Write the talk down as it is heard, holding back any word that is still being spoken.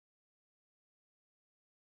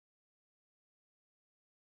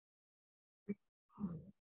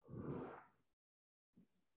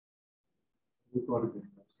recorded it.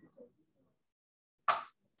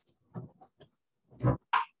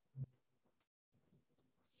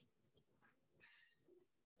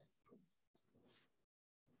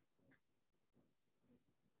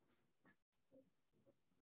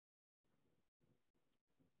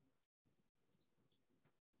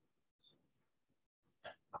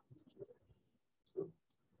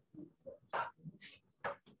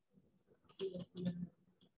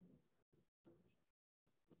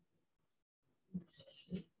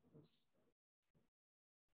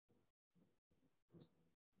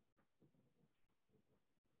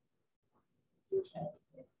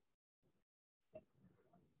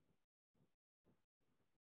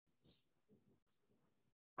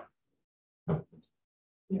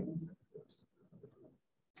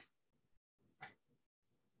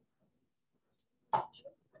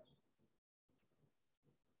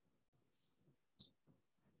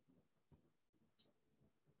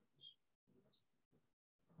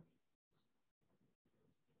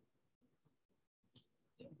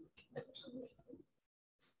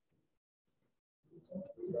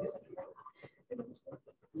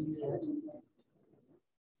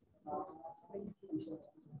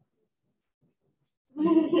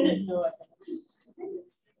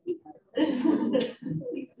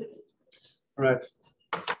 Right.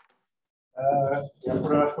 Yeah, for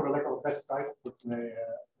the lack of a better title for today,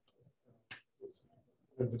 it's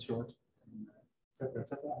a little bit short. Et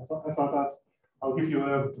cetera. I thought that I'll give you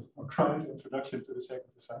a grand introduction to the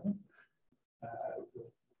second assignment.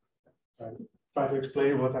 Try to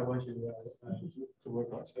explain what I want you to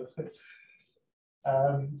work on. So,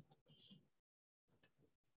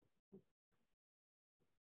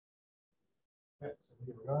 yeah, so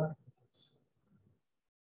here we are.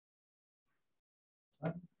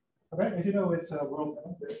 Okay, as you know, it's World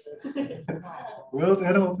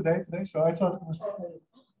Animal Day today, so I thought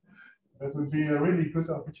that would be a really good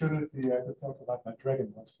opportunity to talk about my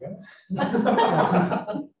dragon once again.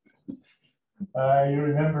 You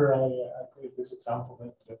remember I gave this example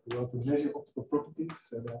that we want to measure optical properties.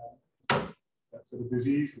 So the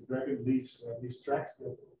disease, the dragon leaves tracks, the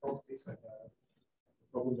optical properties, and the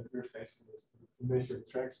problem that we're facing is to measure the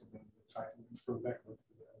tracks and then try to infer back what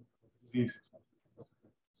the disease is.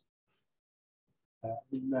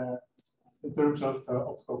 In terms of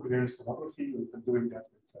optical coherence tomography, we've been doing that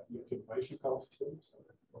with the attenuation coefficient. So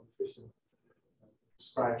the coefficient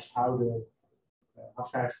describes how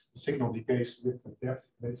fast the signal decays with the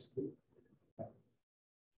depth, basically.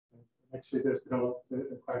 Actually, there's been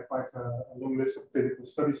quite a long list of clinical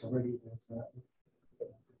studies already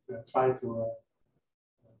that try to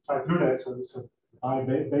do that. So by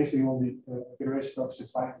basing on the attenuation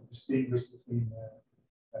coefficient, trying to distinguish between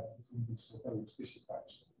these various tissue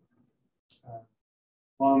types.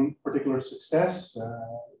 One particular success, I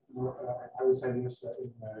would say, is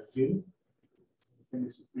in VIN. VIN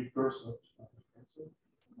is a precursor of cancer.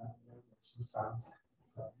 We found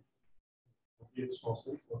in a small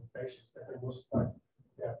study for patients that there was quite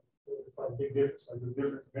a big difference, like a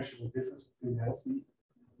measurable difference between healthy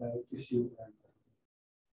tissue and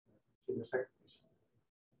affected tissue.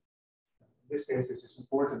 In this case, this is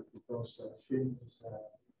important because VIN is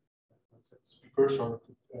it's a precursor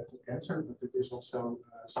to cancer, but it is also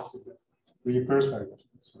something that reoccurs very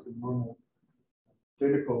often. So the normal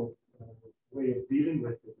clinical way of dealing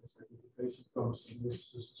with it is that if the patient comes in with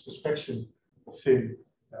suspicion of VIN,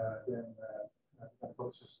 then the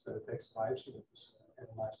pathologist takes a biopsy that is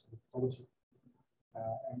analyzed in pathology.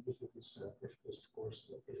 And if it is, of course,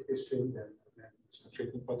 if it is VIN, then it's the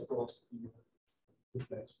treatment protocol has to be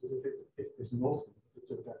replaced. But if it is not, it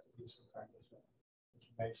turns out to be some kind of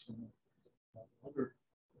information.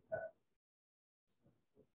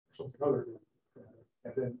 Something other than,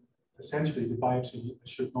 and then essentially the biopsy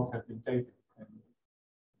should not have been taken. And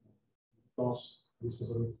because this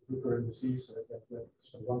is a recurrent disease,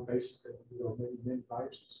 so one patient can do many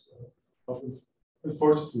biopsies.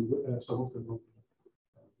 Unfortunately, some of them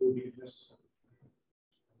will be necessary.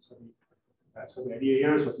 So the idea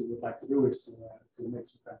here is what we would like to do is to make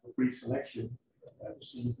some kind of pre-selection to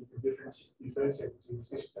see if we can differentiate between the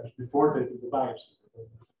tissue types before taking the biopsy.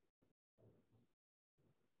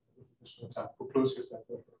 For example, conclusive that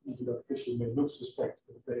even though the tissue may look suspect,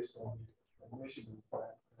 but based on the measurement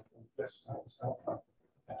and classify itself,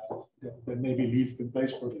 then maybe leave it in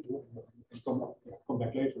place for a little and come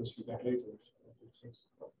back later and see back later.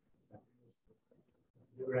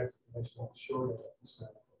 The direct information to show that is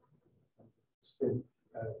still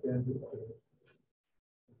then the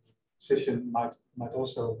physician might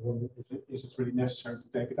also wonder if is it really necessary to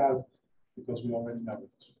take it out because we already know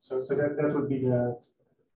it. So that would be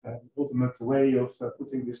ultimate way of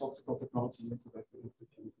putting this optical technology into the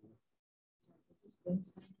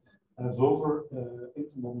over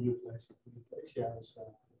internal neoplasia. Neoplasia is a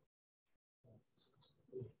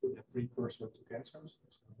precursor to cancer.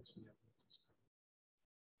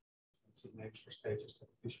 It's the names for stages that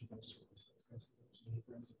the tissue goes through.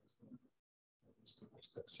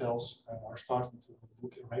 Cells are starting to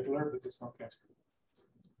look irregular, but it's not cancer.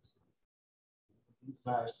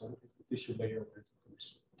 It's the tissue layer where it occurs.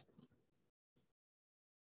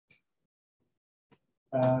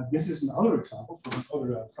 This is another example from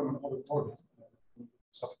another organ.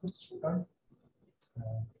 The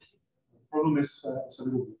problem is a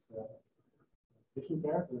little bit different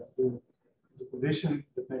there. The condition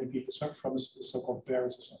that many people suffer from is so-called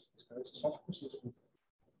Barrett's esophagus. Barrett's esophagus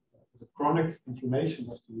is a chronic inflammation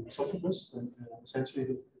of the esophagus, and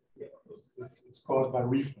essentially it's caused by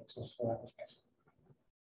reflux of acid.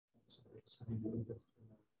 So it's a little bit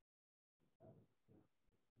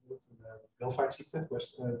welvaartsziekte,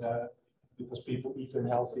 because people eat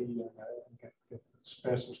unhealthy and get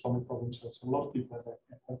stress or stomach problems. So a lot of people have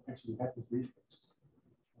actually had this reflux.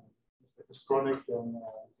 If it's chronic, then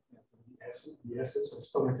the acids of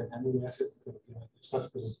stomach can handle the acid. The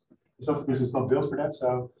esophagus is not built for that,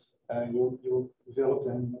 so you'll develop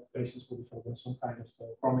then patients will develop some kind of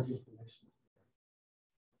chronic inflammation.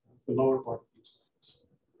 The lower part of the esophagus.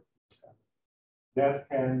 That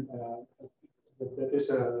can that is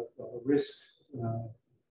a risk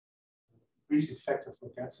increasing factor for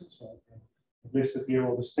cancer. So I've listed here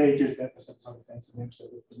all the stages that some fancy names that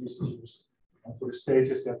the used, and for the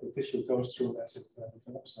stages that the tissue goes through as it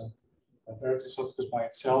develops. Barrett's esophagus by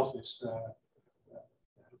itself is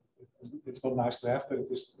it's not nice to have, but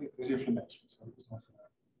it is inflammation. So it is not.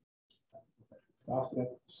 After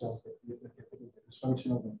that, so the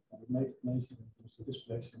dysfunctional and inflammation, the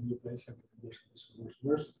dysplasia, neoplasia, the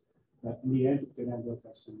worse. In the end, it can end up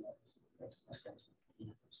as cancer.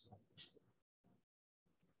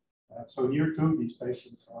 So here too, these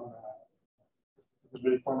patients are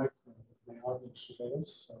really chronic. They are in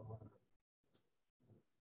surveillance.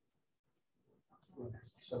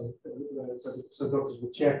 So doctors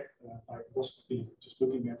will check by endoscopy, just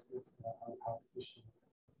looking at it, how the tissue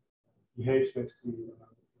behaves, basically,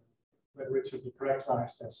 whether it should be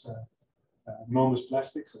characterized as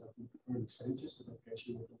non-dysplastic, so that in the early stages. In that case,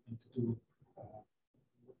 you would need to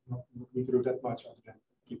do that much other than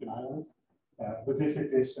keep an eye on it. But if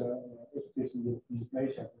it is in the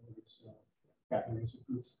neoplasia, there is a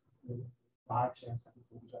good high chance that it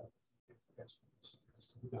will develop.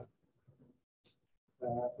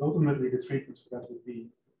 Ultimately, the treatment for that would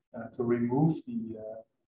be to remove the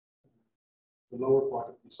lower part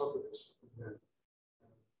of the esophagus, the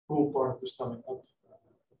full part of the stomach up,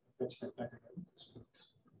 attach that back again. It's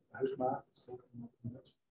huismaag, it's called in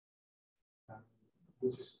Dutch,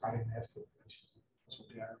 which is kind of hefty. So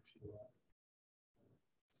there,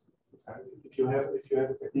 if you have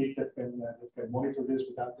a technique that can monitor this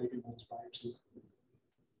without taking all the biopsies.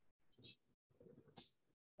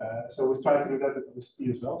 So we try to do that with OCT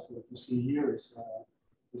as well. So what you see here is an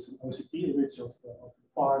OCT image of the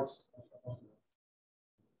parts of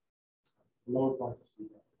the lower part of the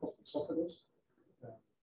esophagus.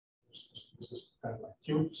 This is kind of like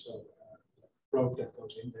tube, so the probe that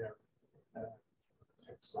goes in there.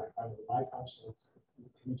 It's like kind of a lighthouse, so it's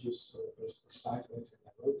images basically sideways and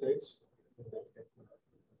then rotates. And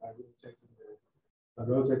by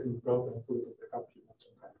rotating the probe and put it in the cup, you have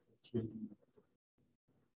some kind of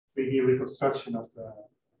 3D reconstruction of the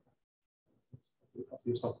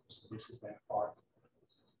esophagus. This is that part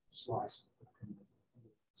slice.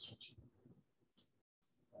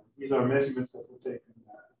 These are measurements that were taken.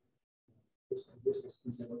 This is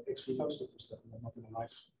ex vivo, so not in a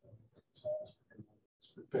life.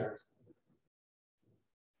 It's prepared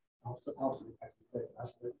after the fact.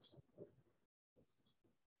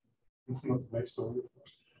 Not a great story, of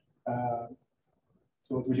course. So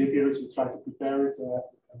what we did here is we tried to prepare it,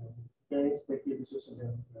 take the images, and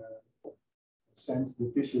then send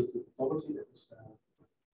the tissue to pathology. That is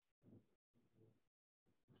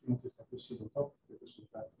images that you see on top. Because we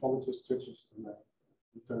have pathologist judges to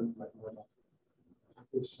determine whether or not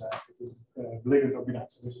it is malignant or benign.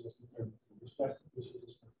 So this was determined to this plastic tissue.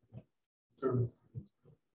 This was determined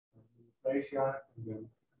neoplasia, and then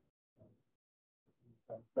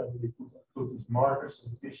probably put these markers in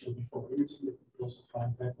the tissue before imaging. You could also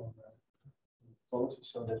find that on pathology,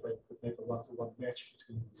 so that way you could make a one-to-one match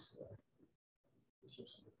between these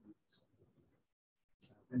tissues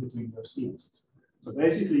and between those images. So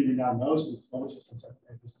basically, we now know the pathologist and said,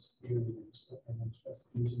 okay, this is clearly a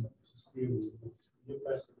plastic lesion, this is clearly a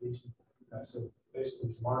plastic lesion. So basically,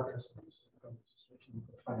 these markers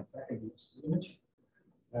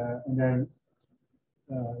then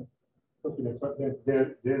what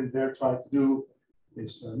they're trying to do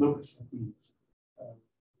is look at the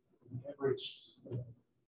average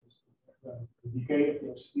the decay of the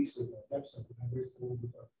OCT signal depth and there is a little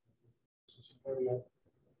bit of area.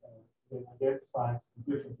 They identified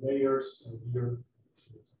different layers here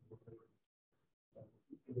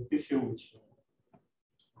in the tissue, which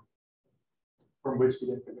from which we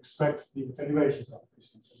can extract the attenuation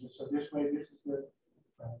coefficient. So this way, this is the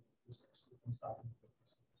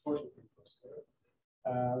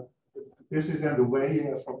this is then the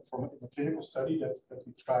way from a clinical study that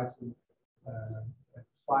we try to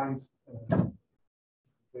find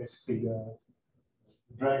basically the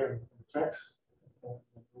dragon tracks.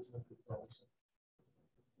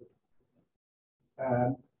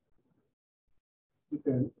 You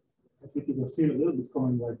can, I think you will feel a little bit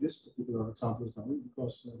coming like this particular example is coming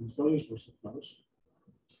because these values were so close.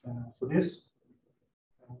 For this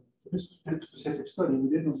specific study, we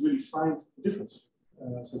did not really find a difference.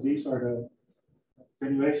 So these are the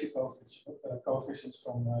attenuation coefficients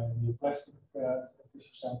from neoplastic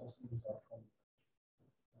tissue samples. These are from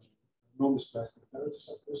non-dysplastic parents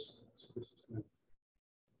of this. So this is the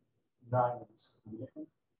 9 and this is the 11.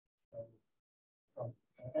 From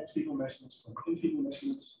ex vivo measurements, from in vivo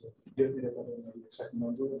measurements, give me the exact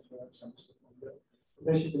number of samples.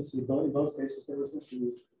 But as you can see, in both cases, there was not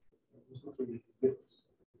really a difference.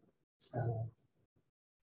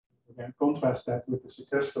 Again, contrast that with the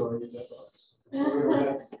success story that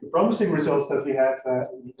the promising results that we had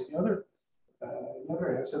in the other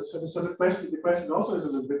area. So the question also is a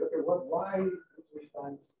little bit, okay, why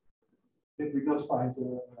did we not find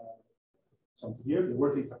something here? The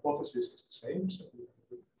working hypothesis is the same. So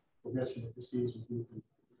the progression of disease is due to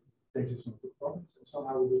changes in the problems, and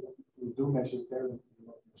somehow we do measure it there.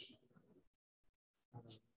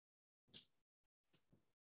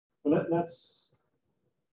 But let's.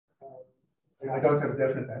 I don't have a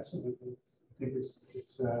definite answer. I think it's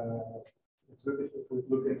good if we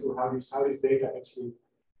look into how this data actually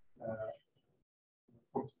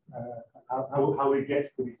how we get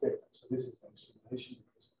to these data. So this is a simulation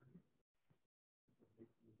because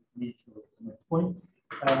we need to make a point.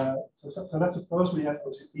 So let's suppose we have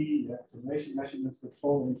OCT attenuation measurements that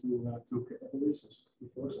fall into two categories.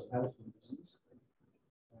 Before, so health and disease.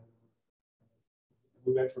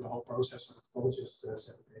 We went through the whole process of pathologists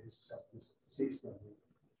separating disease. We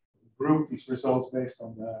group these results based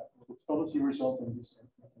on the pathology result, and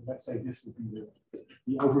let's say this would be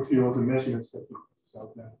the overview of the measurements that we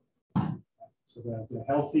did. So the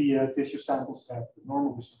healthy tissue samples have the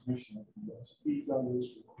normal distribution of the OCT values.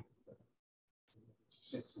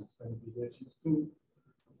 6 instead of the 2,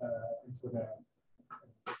 and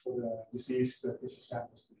for the diseased tissue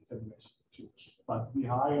samples, the attenuation should find to be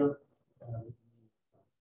higher.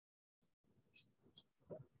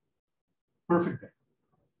 Perfect data.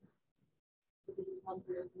 So this is not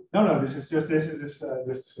real. No, this is just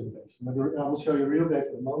simulation. But I will show you real data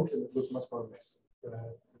in a moment, and it looks much more messy.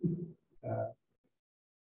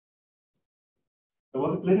 So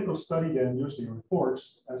what the clinical study then usually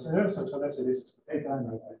reports, so let's say this is data, and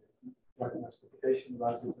I write a nice publication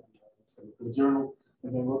about it, and send it to the journal.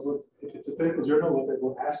 And then if it's a clinical journal, what they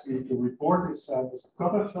will ask me to report is a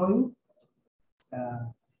cutoff value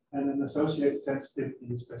and an associated sensitivity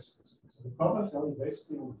and specificity. So the cutoff value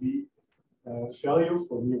basically will be value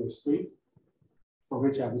for nearest street, for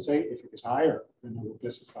which I would say if it is higher, then I will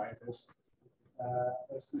classify it as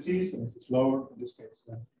disease, and if it's lower, in this case,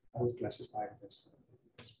 then I would classify it as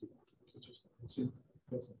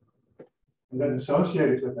and then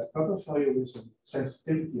associated with that cutoff value is a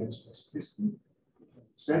sensitivity and specificity.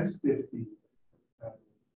 Sensitivity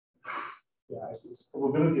is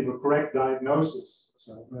probability of a correct diagnosis.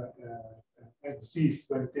 So as diseased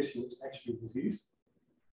when the tissue is actually diseased.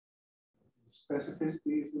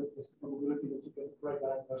 Specificity is the probability that you get the correct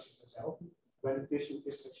diagnosis as healthy when the tissue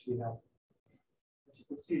is actually healthy. As you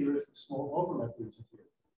can see, there is a small overlap region here.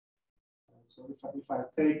 So if I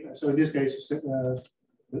take, so in this case, a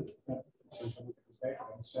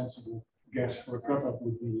sensible guess for a cutoff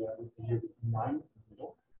would be here with 9 in the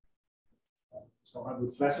middle. So I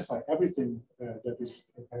would classify everything that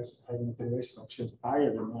has an attenuation coefficient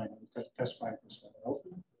higher than 9. I would classify it as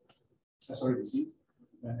healthy. Sorry, disease.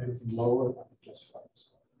 And everything lower, I would classify it as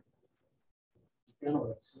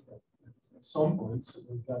healthy. At some points,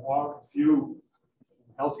 there are a few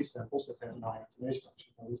healthy samples that have an high attenuation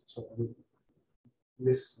coefficient. So I would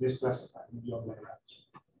misclassify in the other way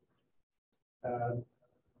around.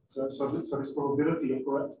 So this probability of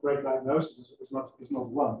correct diagnosis is not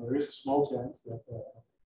 1. There is a small chance that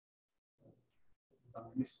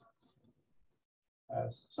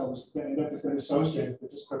So that is then associated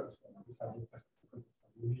with the scatter form. If I look at the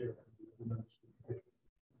value here, the numbers will be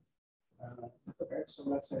different. Okay, so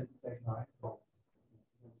let's say we take 9. Well,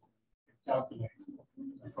 calculate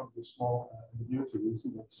from the small beauty, we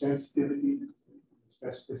see that sensitivity,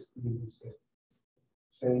 specificity is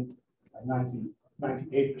say 98%.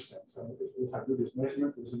 So if I do this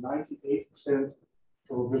measurement, there's a 98%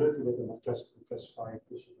 probability that I'm classifying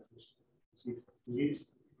tissue that is received as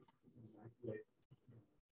least.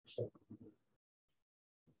 98%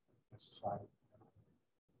 classify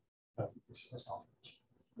healthy tissue as healthy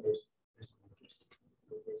tissue.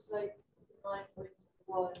 It's like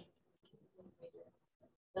 9.1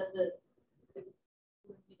 that the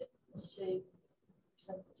same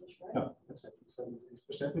percentages, right? No, exactly. So these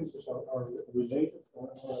percentages are related or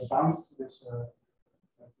bound to this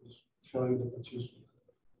value that I choose.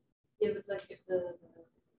 Yeah, but like if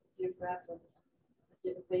you graph a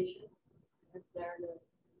given patient and there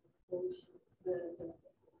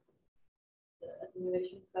the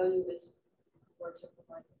attenuation value is, for example,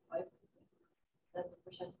 9.5, then the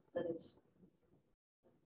percentage that is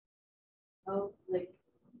like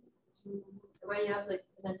when you have like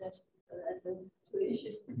an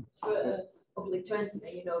attenuation of like 20,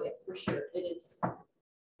 and you know for sure it is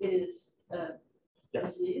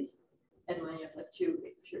disease, and when you have like 2,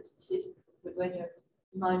 for sure it's disease. But when you have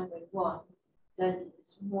 9.1, then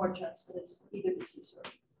it's more chance that it's either disease or.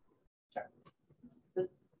 Yeah. But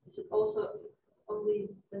is it also only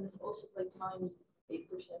then it's also like 98%,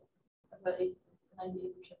 about 98%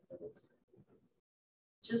 that it's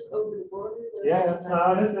just over the border? Yeah, that's a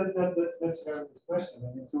very good question.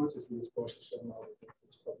 And intuitively, of course, you say, no,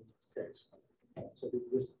 that's probably not the case. So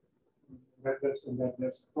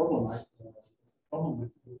that's the problem. Problem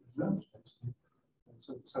with these numbers, basically.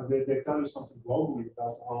 So they tell you something globally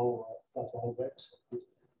about the whole data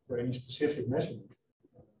for any specific measurement.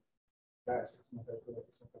 Guys, it's not that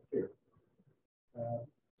clear.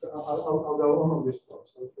 So I'll go on this part.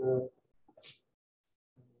 So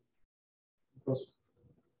because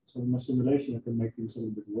my simulation can make things a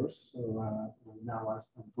little bit worse. So now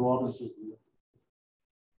I've broadened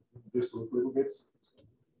this group a little bit.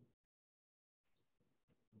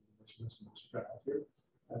 Measurements more spread out here.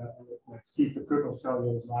 Let's keep the cutoff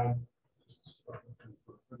value of 9,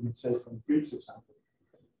 let's say from the previous example.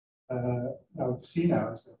 Now what you see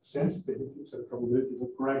now is that the sensitivity, so the probability of a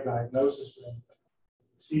correct diagnosis when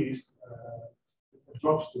diseased,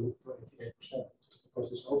 drops to 88% because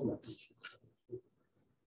this overlap issue.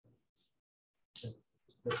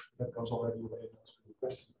 That goes already away and answers the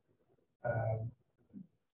question.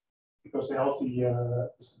 Because the healthy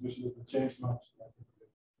distribution of the change marks,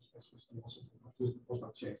 was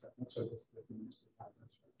not changed that much, so that means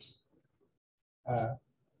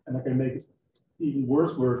and I can make it even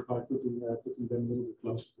worse by putting them a little bit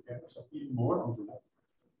closer together, so even more overlap.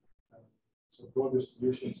 So broad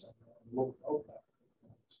distributions and a lot of overlap.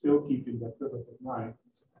 Still keeping that cutoff at 9.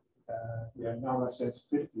 Yeah, now my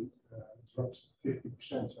sensitivity drops 50%.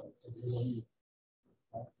 So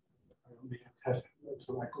I only have, so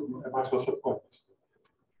I might as well support this.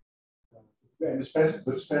 And the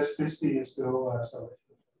specificity is still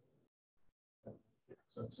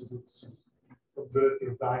so it's a good probability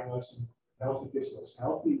of diagnosing healthy tissue as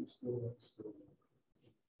healthy is still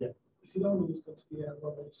yeah. Is it only going to be a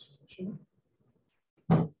global distribution?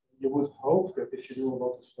 You would hope that if you do a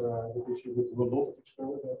lot of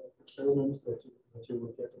experiments that you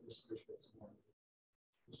will get a distribution that's more.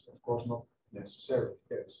 It's of course not necessarily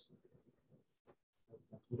the case.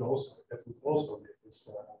 That would also make this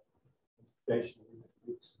interpretation.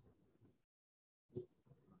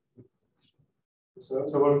 So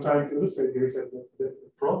what I'm trying to illustrate here is that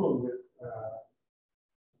the problem with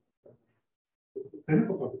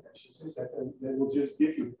clinical publications is that they will just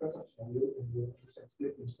give you the cutoff value and the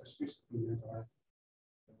sensitivity and specificity that are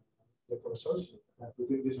associated. But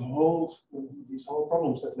these whole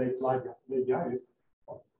problems that lay behind it,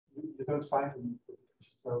 you don't find any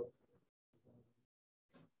publications. So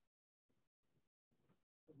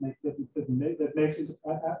that makes it.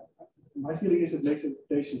 My feeling is it makes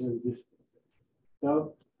interpretation very difficult.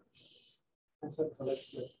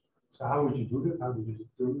 So how would you do that? How do you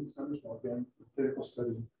determine these numbers? Well, again, the clinical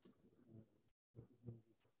study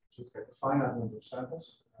just take a finite number of samples.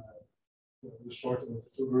 You sort them into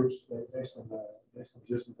 2 groups based on the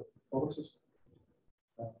adjustment of the hypothesis.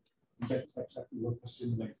 That's exactly what was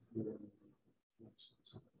simulated here.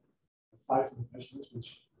 500 measurements, which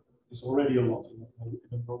is already a lot in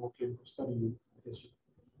a normal clinical study. I guess you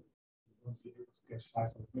won't be able to get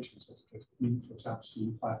 500 measurements. That could mean, for example,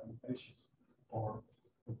 seeing 500 patients or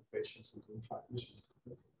patients and doing 5 measurements.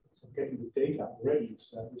 So getting the data already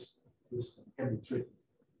can be tricky.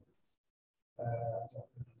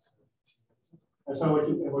 And so what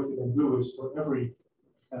you can do is for every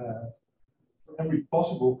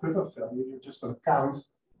possible cutoff value, you're just going to count.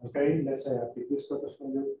 Okay, let's say I pick this cutoff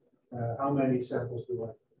value. How many samples would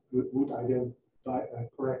I then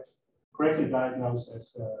correctly diagnose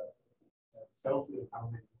as healthy, and how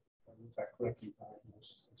many would I correctly diagnose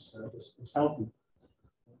as healthy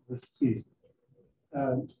with disease?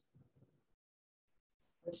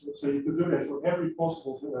 So you could do that for every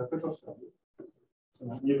possible cutoff value.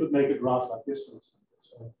 You could make a graph like this, for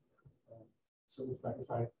example. So if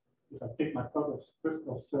I pick my cutoff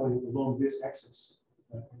value along this axis,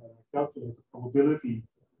 and I calculate the probability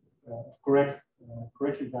of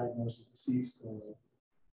correctly diagnosed diseased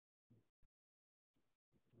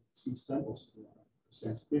samples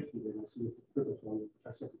sensitivity, then I see if the cutoff value, if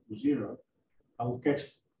I set it to 0, I will catch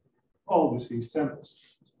all diseased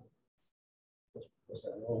samples.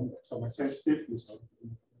 So my sensitivity is going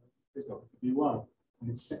to be 1. And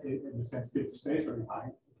the sensitivity stays very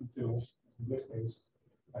high until, in this case,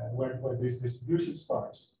 where this distribution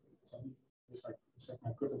starts. So if I set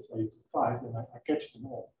my cutoff value to 5, then I catch them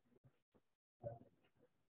all.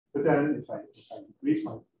 But then if I increase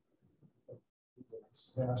my,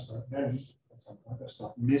 then at some point I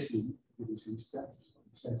start missing the disease samples.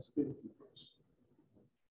 The sensitivity grows.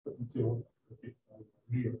 But until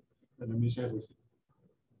here, then I miss everything.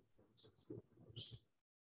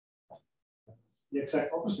 The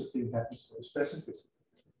exact opposite thing happens with specificity.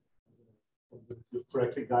 To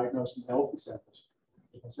correctly diagnose healthy samples.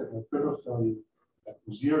 If I set my cutoff value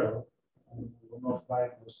to 0, I will not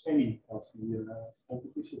diagnose any healthy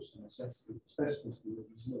tissues, and sensitive specificity will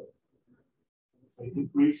be 0. If I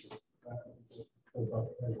increase it above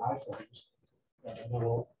very high values, then I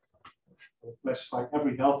will classify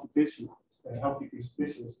every healthy tissue as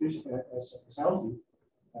healthy.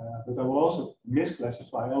 But I will also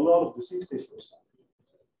misclassify a lot of disease tissues.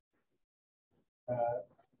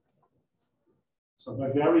 So by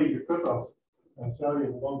varying the cutoff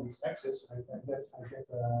value along these axes, I get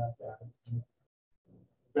a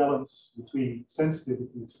balance between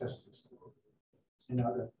sensitivity and specificity.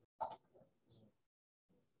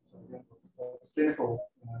 Clinical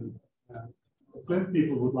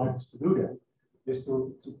people would like us to do that is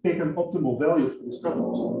to pick an optimal value for this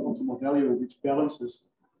cutoff, so an optimal value which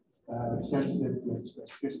balances sensitivity and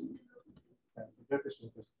specificity. And that is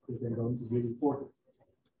what they're going to be really important.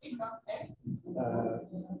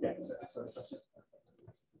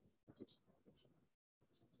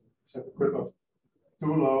 Set the cutoff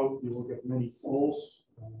too low, you will get many false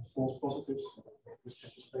positives.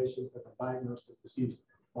 Patients that are diagnosed with disease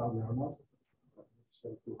while they are not.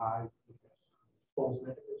 Set too high, you get false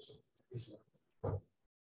negatives.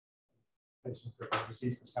 Patients that are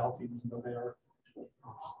diseased as healthy, even though they are.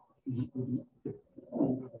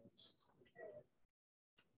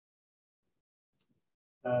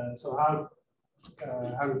 So how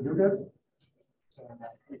do we do that?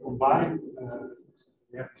 We combine.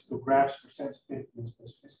 We have these two graphs for sensitivity and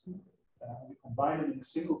specificity. We combine them in a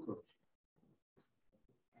single curve.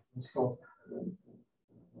 It's called the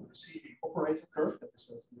receiving operator curve.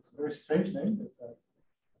 It's a very strange name. It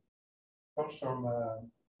comes from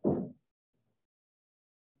the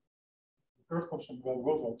curve comes from World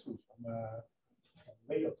War II, from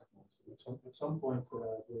radar technology. At some point,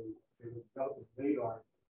 they developed radar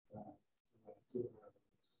to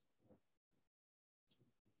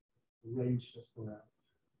range for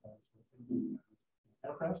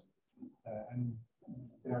aircraft, and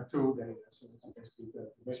there are two. So basically the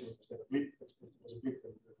measure was that oblique. It was oblique.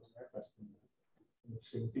 There was an aircraft in the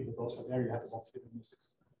vicinity, but also there you had about 50 misses.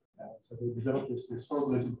 So they developed this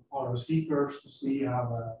formalism of ROC curves to see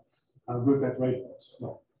how good that rate was.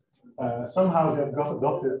 Well, somehow that got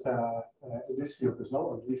adopted in this field as well,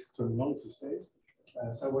 or at least terminology stays.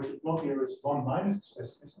 So what you plot here is 1 minus the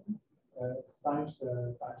specificity times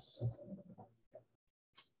the sensitivity.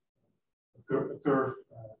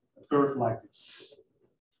 A curve like this.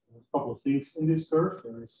 A couple of things in this curve.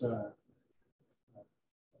 There is, of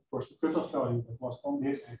course, the cutoff value that was on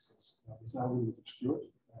this axis is now really obscured.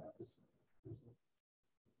 In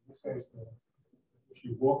this case, if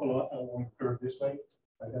you walk along the curve this way,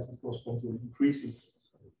 that will correspond to an increasing.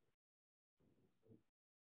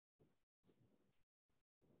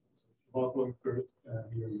 Walk along the curve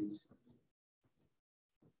here.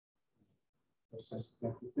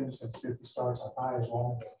 Sensitivity starts as high as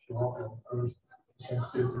 1, but if you walk along the curve, the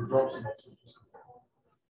sensitivity drops.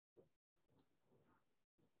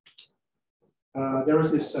 There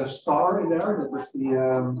is this star in there. That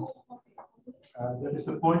is That is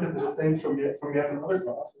the point that is obtained from yet another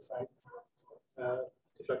graph.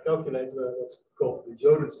 If I calculate what's called the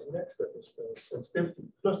Jordan's index, that is the sensitivity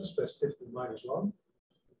plus the specificity minus 1.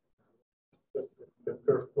 The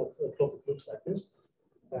curve plotted looks like this.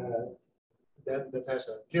 That has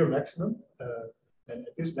a clear maximum, and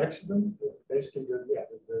at this maximum, basically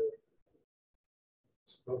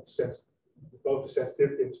both the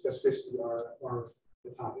sensitivity and specificity are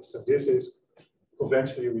the highest. So this is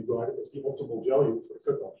conventionally regarded as the optimal value for the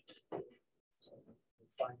cutoff. So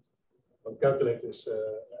I'll calculate this.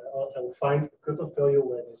 I will find the cutoff value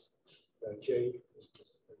where this J is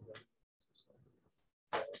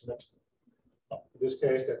next. In this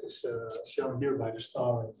case, that is shown here by the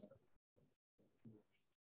star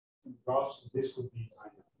in graphs. This would be my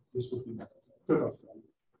cutoff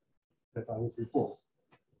value that I would report.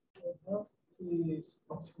 What is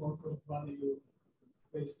optimal cutoff value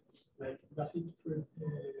based? Like, does it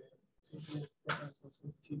simply preference of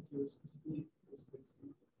sensitivity or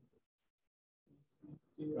specificity?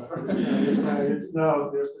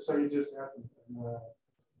 No, so you just have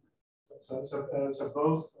so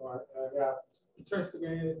both are yeah. It tries to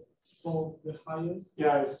get both the highest.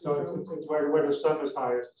 Yeah, it's where the sum is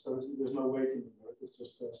highest. So there's no weighting. It's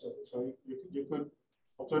just so you could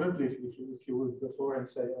alternatively if you would go forward and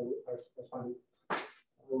say I find it. I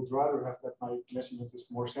would rather have that my measurement is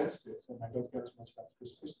more sensitive and I don't get as much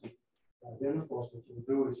specificity. Then of course what you would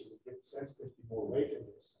do is you would give the sensitivity more weight in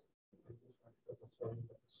this.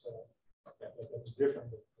 That is different.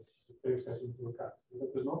 It takes that into account.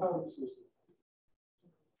 That is not how it is used.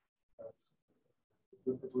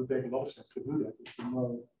 It would take a lot of sense to do that if you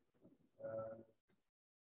know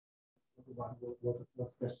what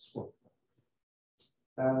best is for.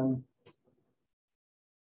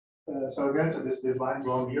 So again, so this line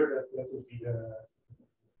drawn here, that would be the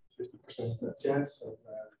 50% chance. So,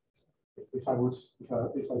 if I would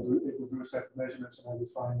do a set of measurements and I would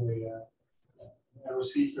find a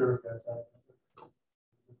ROC curve that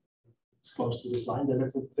is close to this line,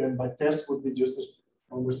 then my test would be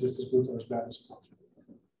almost just as good or as bad as possible.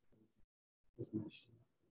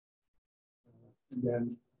 And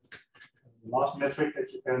then the last metric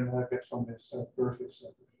that you can get from this curve is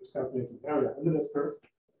calculated area under that curve.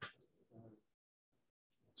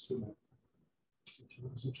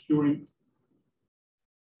 It's obscuring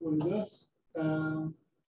what it does.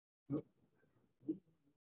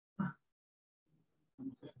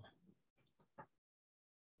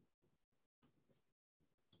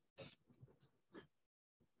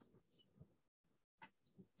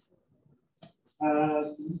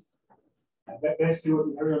 Basically, what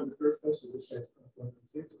the area of the curve is, so this is 1.6.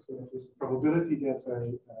 So there is a probability that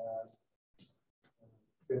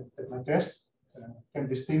that my test can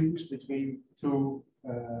distinguish between two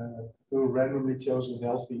randomly chosen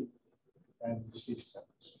healthy and diseased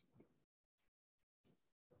samples.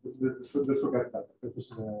 Forget about it. That was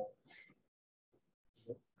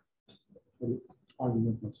the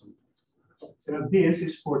argument. So this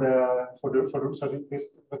is for this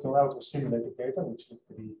but allowed to simulate the data, which is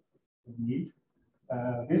pretty neat.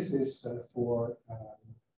 This is for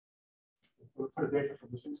the data from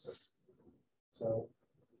the filter. So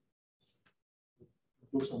it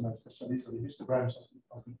looks on that. So these are the histograms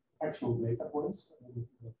of the actual data points.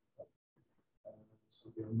 So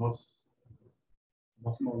they are not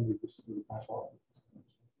normally distributed by far.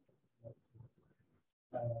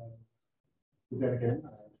 But then again,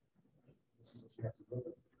 this is what you have to do.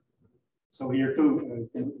 So here too,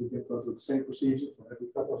 we can go through the same procedure for every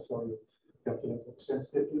cutoff. So you calculate what the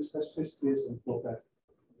sensitivity and specificity is and plot that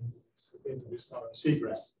into this RNC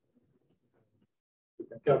graph. You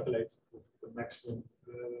can calculate what the maximum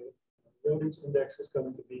Jordan's index is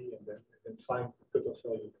going to be, and then find the cutoff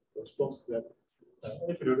value that corresponds to that. And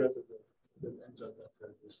if you do that, it ends up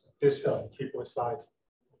at this value, 3.5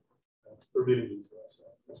 per milliliter. So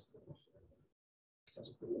that's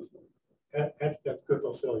a cutoff value. At that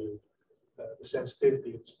cutoff value, the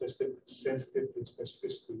sensitivity and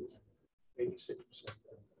specificity 86%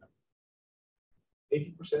 and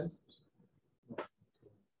 80%.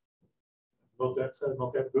 Not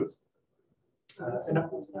that good.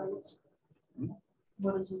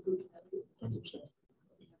 What is a good value? 100%.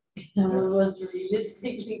 What was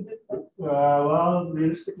realistically good? Well,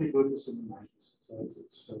 realistically good is in the 90s.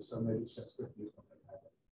 So maybe sensitivity is not that high.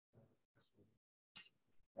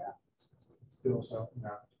 Yeah, it's still so.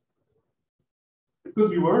 Yeah. It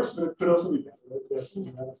could be worse, but it could also be better. That's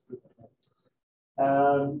good.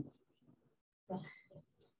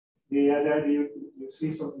 You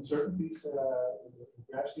see some uncertainties in the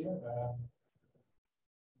graphs here.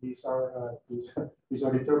 these are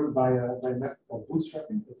determined by a method called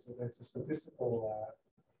bootstrapping. It's a statistical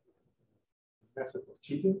method of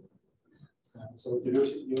cheating. So what you do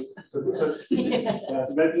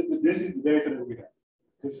this is the data that we have.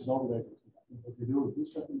 This is all the data. What you do with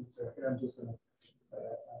bootstrapping is here I'm just going to I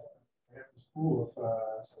have this pool of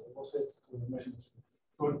so we'll say it's 200 measurements with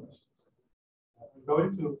 200 measurements. I'm going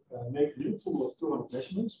to make a new pool of 200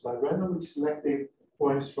 measurements by randomly selecting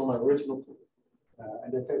points from my original pool.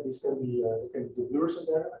 And these can be blurs in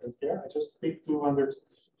there. I don't care. I just pick 200.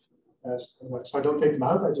 So I don't take them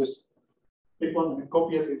out. I just pick one and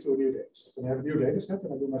copy it into a new data set. And I have a new data set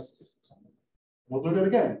and I do my statistics on it. And I'll do that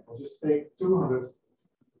again. I'll just take 200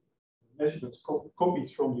 measurements copied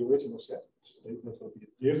from the original set. So that will be a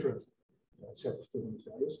different set of 200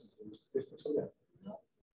 values and do the statistics on that.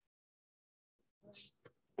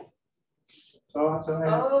 So I'm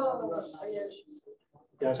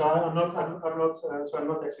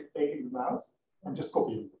not actually taking them out. I'm just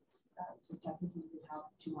copying them. So technically, you have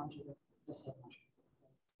 200 of the same measure.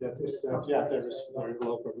 There is very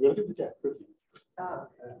low probability, but yeah, could be.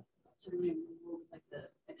 So you remove like the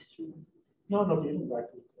extreme. No, not even like.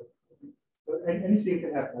 So anything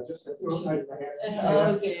can happen. I just have I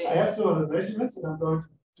have 200 measurements, and I'm going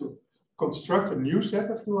to construct a new set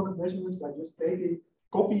of 200 measurements by just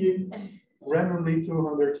copying randomly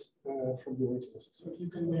 200 from the original. So you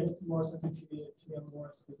can make more sensitivity and more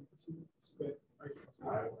specificity.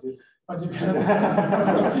 But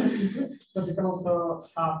you can also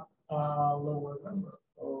have a lower number.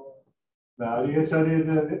 So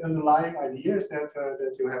the underlying idea is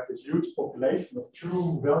that you have this huge population of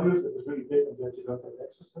true values that is really big and that you don't have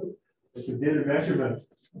access to. That you did a measurement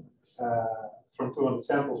from 200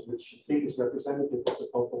 samples, which you think is representative of the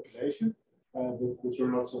whole population, but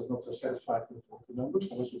you're not so satisfied with the numbers.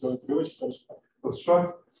 And what you're going to do is you're going to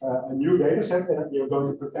construct a new data set, and you're going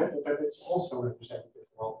to pretend that it's also representative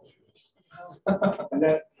of all populations.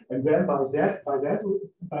 And then by that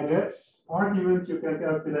argument, you can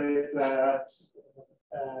calculate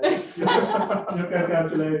you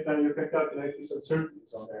can calculate these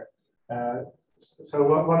uncertainties on there. So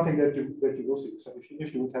one thing that you will see, so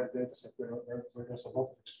if you would have a data set where there's a lot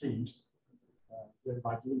of extremes, then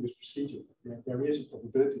by doing this procedure, there is a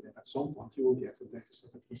probability that at some point you will get a data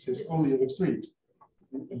set that consists only of extremes.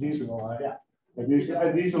 And these will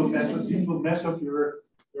these will mess up your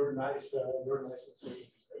nice uncertainty state.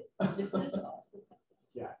 Is this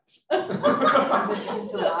Yeah.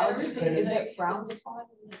 Is it frowned upon?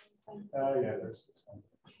 Yeah, it's fun.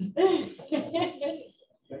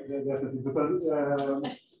 Definitely, but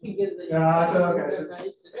yeah, so okay.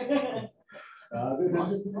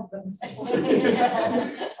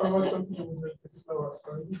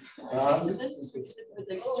 The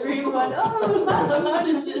extreme one. Oh, how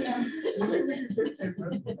does it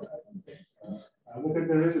I think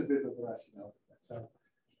there is a bit of rationale. So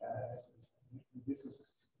this is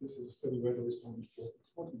a study where there is only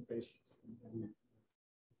 14 patients, and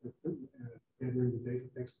gathering the data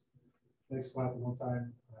takes quite a long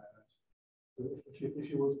time. If you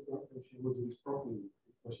would do this properly,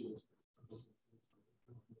 because you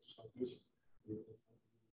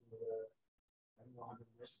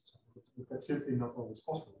that's simply not always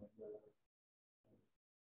possible.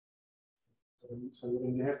 So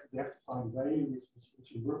then you have to find a way in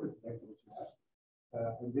which you work with the data that you have,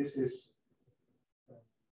 and this is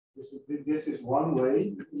one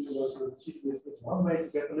way. It's one way to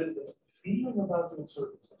get a little bit of feeling about the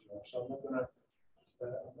uncertainties that you have. So I'm not going to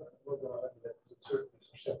argue that the uncertainties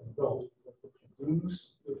are set in goals. Okay,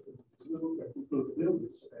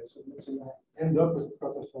 so let's say I end up with a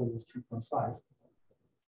cutoff value of 3.5.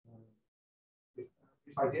 If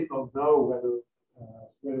I did not know whether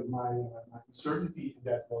my uncertainty in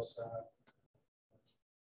that was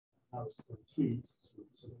now it's 3,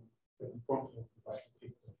 so I'm confident by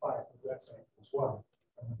 3.5, let's say it was 1,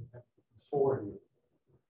 and then have 4 here.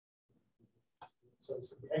 So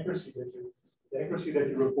the accuracy that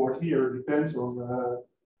you report here depends on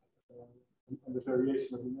the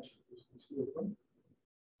variation of the measure. So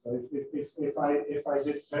if I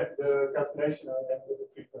did the calculation and then with the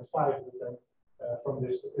 3.5, then from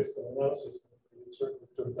this statistical analysis, it certainly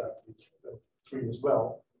turned out to be 3 as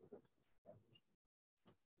well.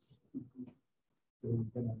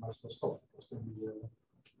 Then I might as well stop because then the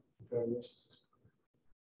variations.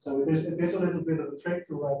 So it is a little bit of a trick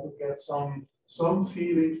to get some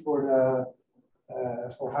feeling for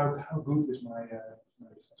how good is my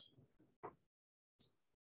assessment.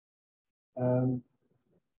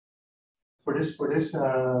 For this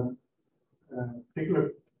particular,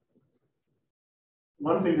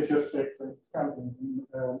 one thing that you have to take into account,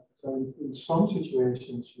 So in some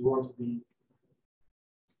situations, you want to be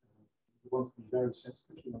very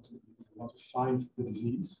sensitive. You want to find the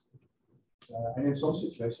disease. And in some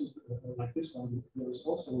situations, like this one, there is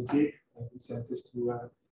also a big incentive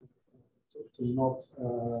to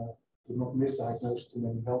not misdiagnose too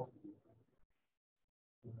many healthy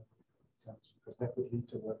examples, because that would lead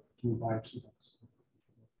to a biopsy.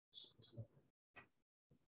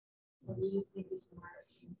 What do you think is more?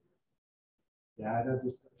 Yeah,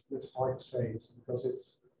 that's hard to say. It's because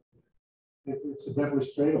it's a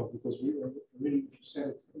devilish trade-off, because really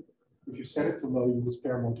if you set it too low, you would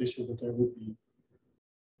spare more tissue, but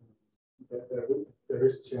there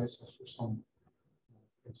is a chance for some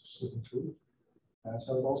it's slipping through. So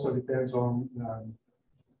it also depends on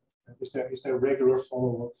is there regular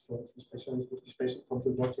follow-up for this patient? If this patient comes to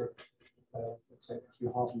the doctor, let's say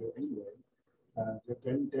every half year anyway,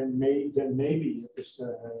 then maybe it is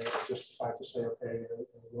justified to say, okay,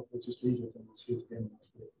 we'll just leave it and we'll see it again.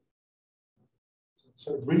 So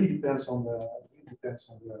it really depends on the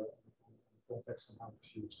context and how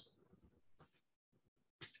it's used.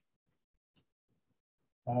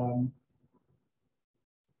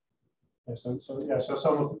 So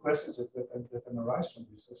some of the questions that can arise from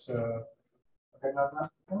this is okay.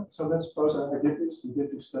 So let's suppose we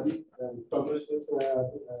did this study, we published it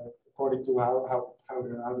according to how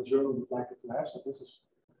the journal would like it to have. So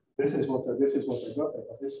this is what they got. They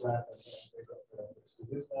got this lab, and they got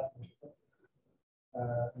this lab.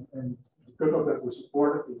 And the cutoff that was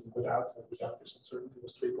supported, even without this uncertainty,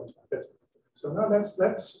 was 3.5. That's it. So now let's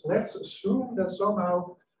assume that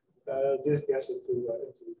somehow this gets into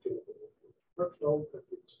the clinical workflow, that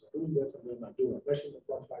people start doing that, and then I do a measurement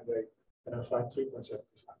one fine day, and I find 3.75.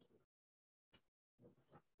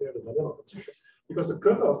 There the vanilla, because the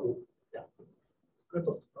cutoff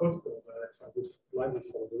protocol, if I would blindly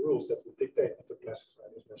follow the rules, that would dictate that to classify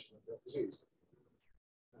this measurement of disease.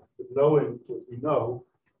 But knowing what we know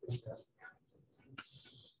is that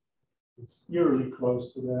it's eerily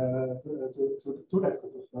close to that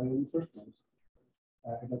cutoff value in the first place.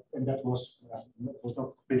 And that was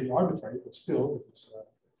not completely arbitrary, but still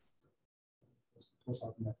it was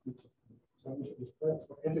automatic. So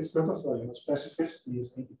if this cutoff value of specificity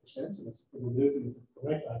is 80%, and its probability of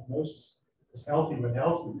correct diagnosis is healthy when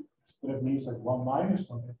healthy, then it means that 1 minus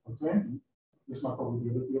 1 for 20 is my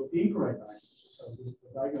probability of incorrect diagnosis. So the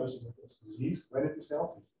diagnosis of this disease when it is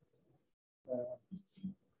healthy.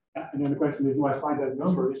 And then the question is, do I find that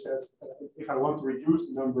number? Is that if I want to reduce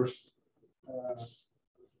the numbers?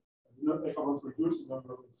 If I want to reduce the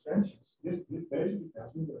number of interventions, this basically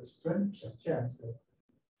tells me there is a 20% chance that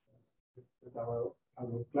I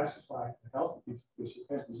will classify a healthy tissue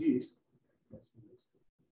as diseased. And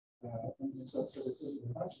so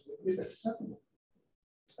is that acceptable?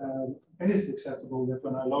 And is it acceptable that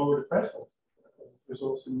when I lower the threshold, it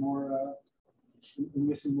results in more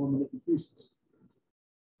missing more malignant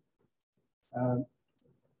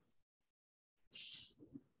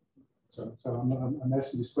So I'm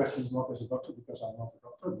asking these questions not as a doctor because I'm not a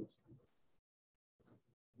doctor, but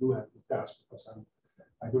I do have these doubts because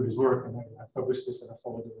I do this work and I publish this and I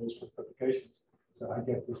follow the rules for publications. So I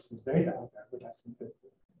get this data out there, but I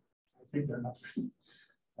think they're not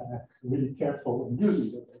really careful in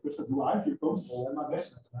using it. Because do I feel comfortable in my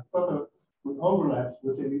measurement? I thought with overlaps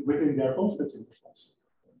within their confidence intervals.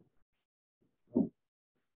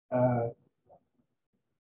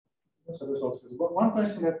 So there's also one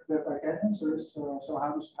question that I can answer is so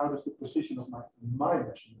how does the precision of my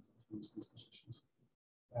measurement influence these positions?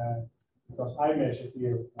 Because I measure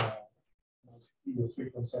here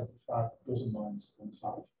 3.75 plus or minus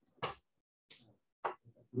 0.5. It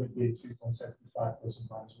would be 3.75 plus or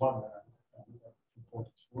minus 1.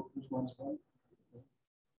 Important 4 plus minus 1.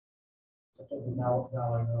 So now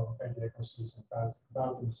I know the accuracy is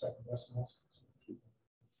about in the second decimals.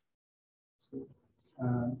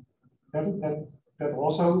 That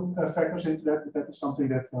also factors into that, but that is something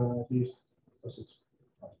that at least because it's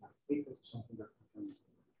I think that is something that we can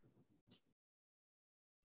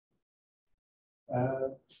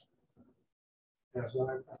yeah, so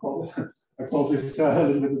I call this a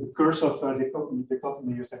little bit the curse of dichotomy.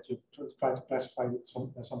 Dichotomy is that you try to classify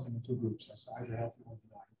something in two groups as either healthy or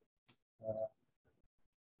benign.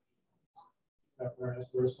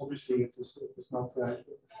 Whereas obviously it's not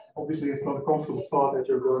obviously it's not a comfortable thought that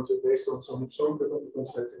you're going to based on some good of the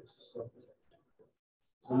concept. So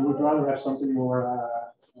you would rather have something more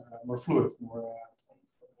fluid, more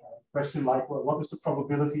question like what is the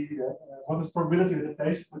probability that the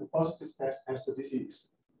patient with a positive test has the disease?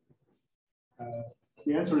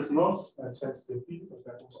 The answer is not sensitivity, because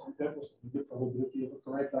that was the probability of a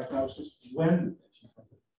correct diagnosis when the patient has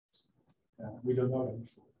it. We don't know that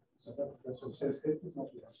before. So that's what says statement,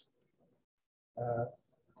 not yes.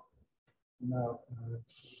 Now,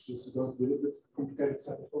 this is going to be a little bit complicated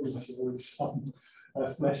setup for you, as you already saw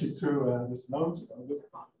flashing through this notes.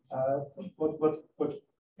 But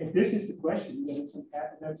if this is the question, then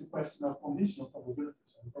that's a question of conditional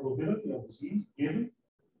probabilities. And probability of disease given,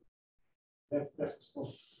 that's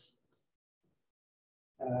responsible.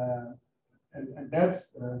 And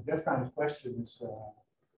that kind of question is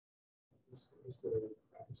the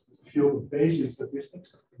field of Bayesian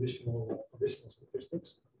statistics, conditional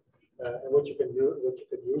statistics. And what you can use, what you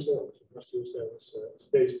must use is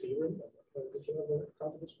Bayes' theorem. Did you ever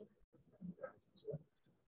encounter this one?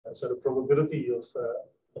 So the probability of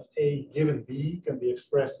A given B can be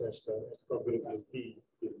expressed as the probability of B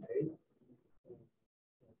given A.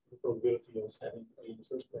 The probability of having A in the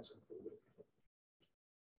first place and probability.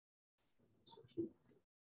 So if you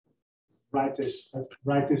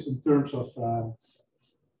write this in terms of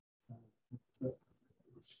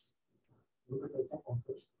look at the top one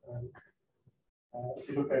first. If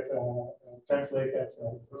you look at translate that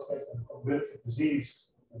the probability of disease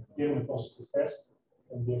given a positive test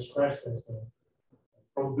can be expressed as the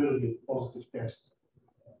probability of positive test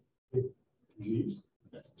with disease.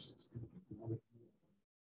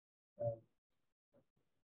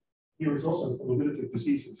 Here is also the probability of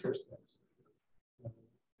disease in the first place. And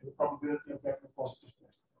the probability of getting a positive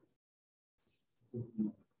test.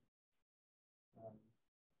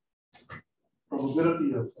 Probability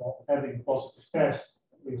of having a positive test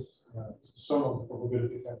is the sum of the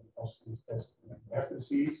probability of having a positive test when you have the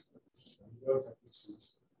disease and you don't have the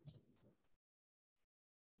disease.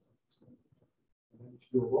 And then if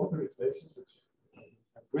you do a water relation, which I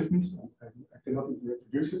have with me, so I cannot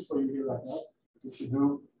introduce it for you here right now. If you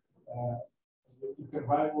do, you can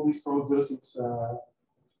write all these probabilities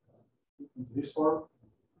into this form.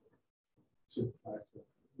 Simplify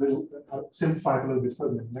it a little bit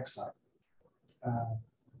further in the next slide.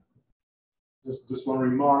 Just one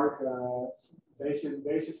remark. Bayesian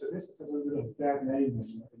statistics has a little bit of a bad name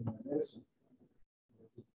in medicine.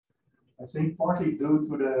 I think partly due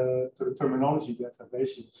to the terminology that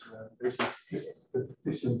Bayesian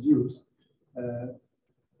statisticians use.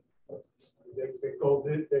 They call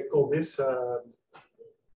this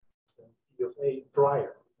P of A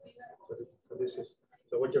prior. So this is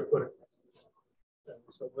what you're putting.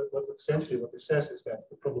 So essentially what this says is that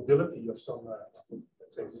the probability of some,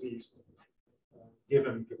 let's say, disease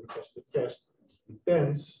given a positive test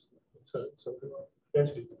depends. So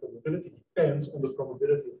essentially the probability depends on the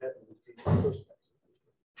probability of having the disease in the first place.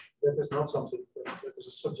 That is not something that is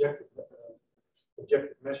a subjective,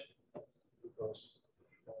 objective measure, because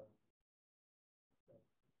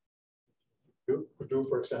you could do,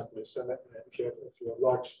 for example, is if you have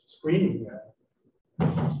large screening.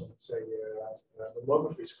 So let's say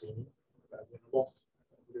mammography screening,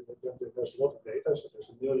 there's a lot of data, so there's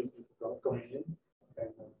 1 million people coming in,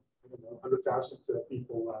 and 100,000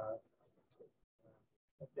 people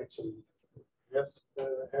actually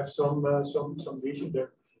have some lesion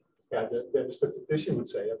there. Yeah, then the statistician would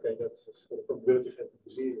say, okay, that the probability of having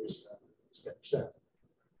disease is 10%.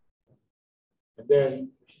 And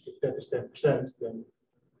then if that is 10%, then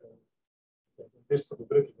this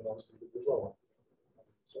probability belongs to the lower.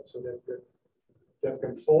 So that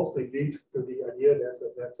can falsely lead to the idea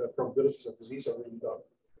that probabilities of disease are really low.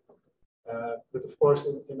 But of course,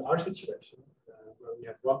 in our situation, where we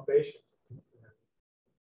have one patient,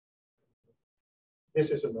 this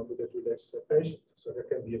is a number that relates to the patient. So there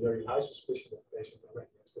can be a very high suspicion that the patient already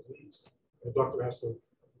has the disease. The doctor has to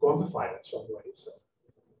quantify that some way. So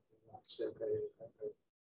say, okay,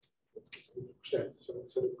 it's 80%. So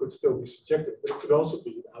it could still be subjective, but it could also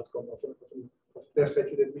be the outcome of a test that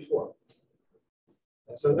you did before.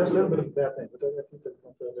 So there's a little bit of a bad name, but I think that's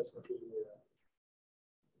not really.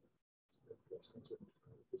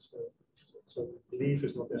 So belief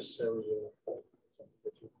is not necessarily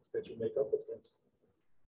something that you make up, but it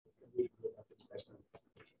can really be about its best name.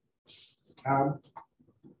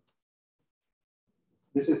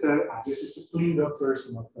 This is the cleaned up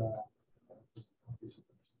version of this.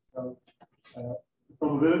 So the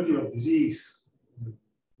probability of disease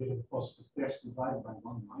given a positive test divided by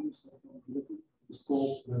 1 minus that probability is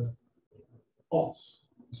called the odds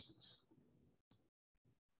of disease.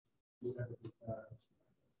 You have it with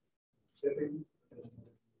setting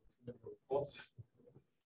odds.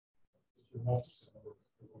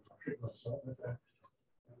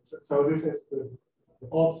 So this is the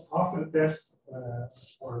odds after the test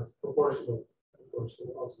are proportional, of course, to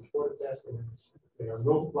the odds before the test, and they are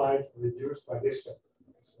multiplied and reduced by this factor.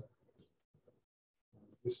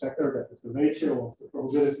 This factor, that is the ratio of the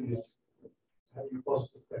probability of have your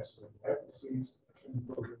positive test when you have disease, and you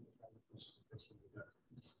have a positive test when you have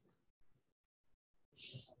disease.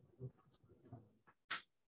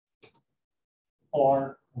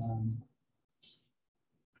 Or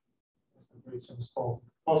as the ratio is called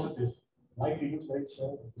positive likelihood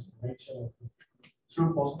ratio, that is the ratio of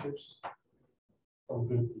true positives,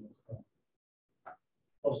 probability of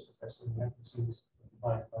positive test when you have disease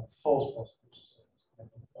divided by false positives. So it's the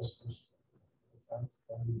positives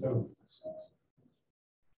when you don't have disease.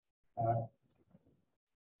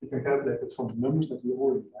 You can calculate it from the numbers that we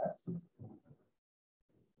already have.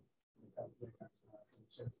 Calculate that from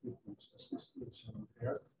sensitivity and specificity, which are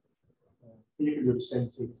there. You can do the same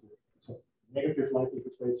thing here. So negative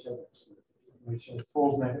likelihood ratio, that's the ratio of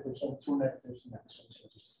false negatives and true negatives, and that's also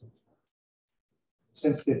just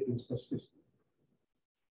sensitivity and specificity.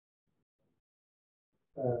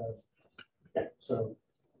 Yeah, so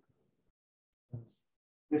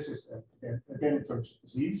this is again in terms of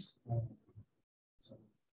disease. So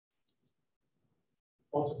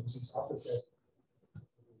also disease after that,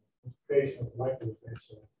 multiplication of likelihood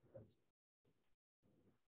ratio.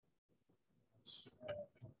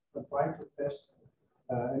 Applying to test,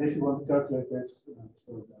 and if you want to calculate that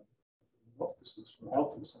for not disease, for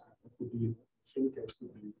healthy side, that would be in case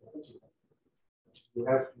would be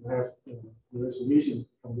there is a region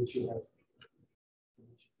from which you have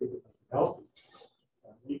figure out healthy.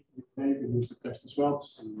 You maybe use the test as well to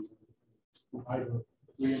see to either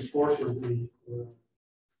reinforce or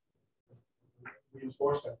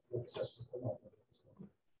reinforce that assessment or not.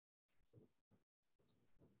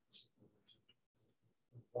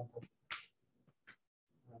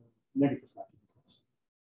 Negative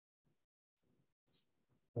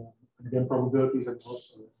likelihood. Again, probabilities are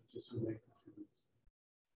also just related to this.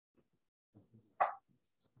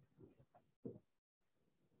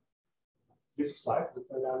 This slide, but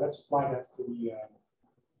now let's apply that to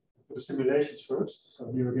the simulations first.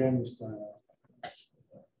 So here again is the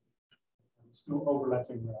two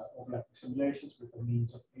overlapping simulations with a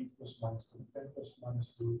means of 8 plus minus 2, 10 plus minus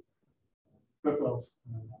 2, cutoff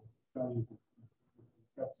value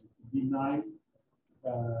B9,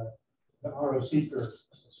 the ROC curve,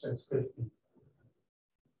 sensitivity.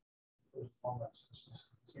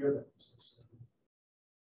 Here, that is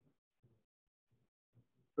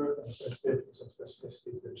curve and sensitivity and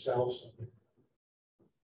specificity themselves.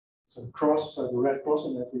 So cross, so the red cross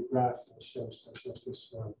in every graph shows this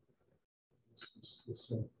value.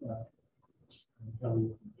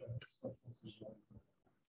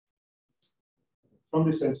 From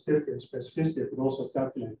the sensitivity and specificity, I could also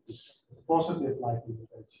calculate this positive likelihood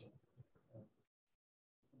ratio,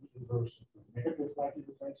 the inverse of the negative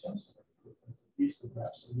likelihood ratio. So these two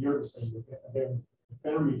graphs, and here is again the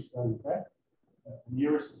parameter value back. And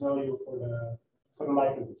here is the value for the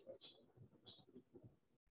likelihood ratio.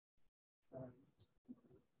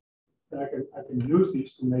 And I can use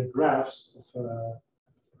these to make graphs of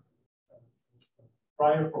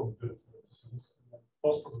prior probability of disease and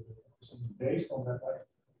post probability of disease based on that likelihood.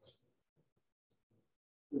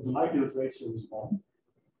 If the likelihood ratio is 1,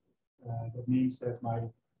 that means that my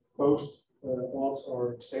post odds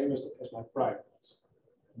are the same as my prior odds.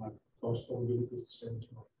 My post probability is the same as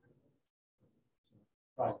my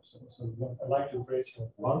prior. So a likelihood ratio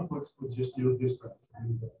of 1 would just use this graph.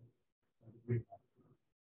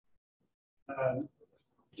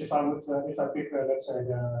 If I pick, let's say,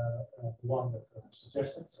 the one that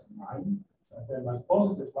suggested, so 9, then my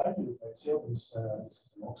positive likelihood ratio is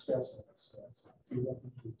log scale, so that's 2,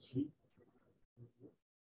 3.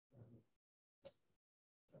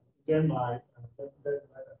 Then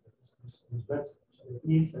this better. So it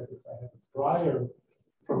means that if I have a prior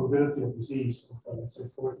probability of disease of let's say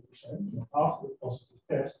 40%, and after the positive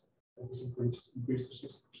test, that is increased to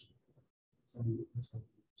 60%. So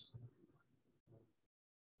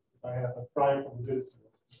if I have a prior probability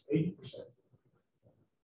of 80%,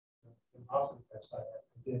 and after the test I have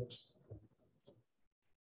 10%.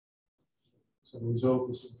 So the result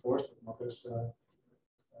is enforced, but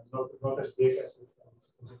not as big as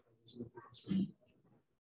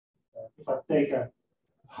if I take a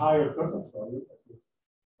higher cutoff value, that would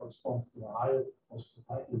correspond to a higher positive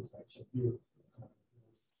likelihood ratio here,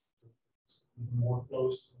 more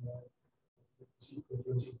close to the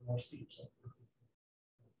sequence, even more steep. So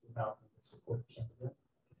now it's 40% again.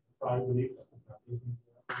 Prior belief that would not even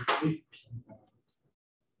 80%.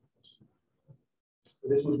 So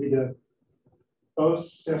this would be the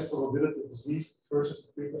post-test probability of disease versus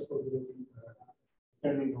the pre-test probability,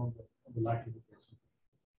 depending on the likelihood.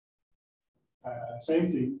 Same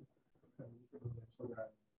thing for the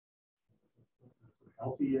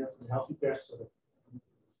healthy test. So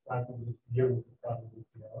prime probability here with the probability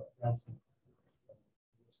of healthy.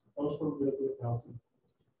 The post probability of healthy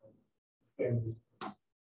depending on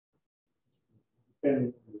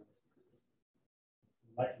the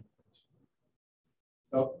likelihood.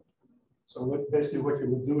 So basically what you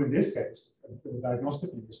would do in this case,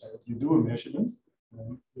 diagnostically, is that you do a measurement.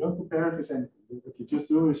 You don't compare it with anything. What you just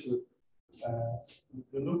do is you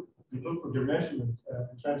look at your measurement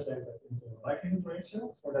and translate that into a likelihood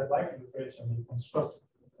ratio. For that likelihood ratio, you construct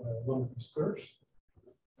one of these curves.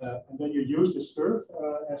 And then you use this curve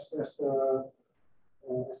as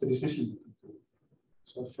the decision-making tool.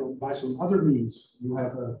 So by some other means, you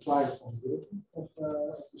have a prior probability of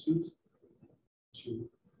disease.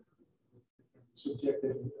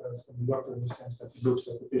 Subjective from the doctor in the sense that he looks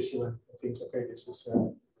at the tissue and thinks, okay, this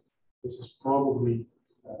is probably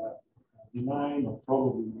benign or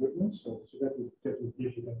probably malignant. So that will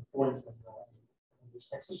give you the points on this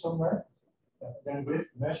axis somewhere. Then with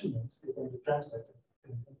measurements, you're going to translate it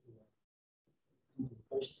into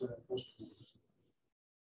post.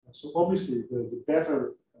 So obviously, the better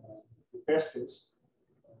the test is,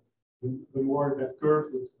 the more that curve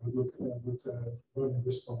would go in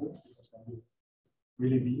this problem, because then you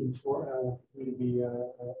really be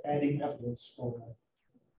adding evidence for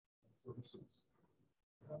these things.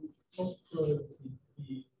 Post probability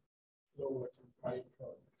be lower than prior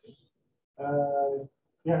probability?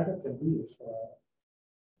 Yeah, that can be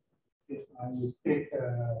if I would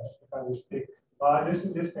pick this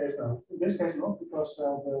in this case no. In this case not, because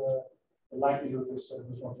the likelihood is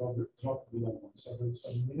not below one. So the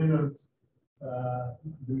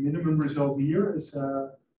minimum result here is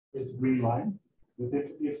the green line. But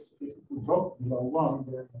if it would drop below one,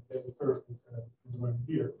 then the curve is going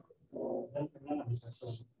here. Then I would have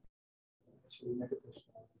actually negative.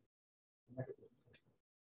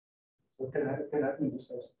 So can I do this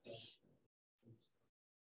as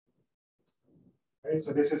okay, so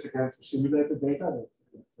this is again for simulated data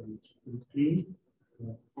that's clean.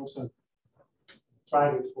 Also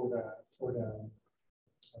tried it for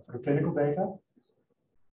the clinical data.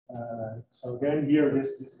 So again, here this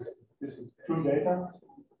is true data.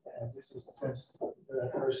 This is the sense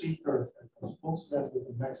the RC curve responds to that with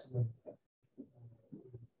the maximum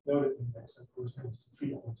loaded index that corresponds to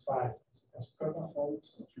 3.5 as a cutoff value.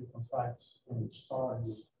 So 3.5 is when you star in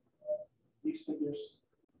these figures.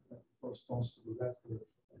 That corresponds to the red curve.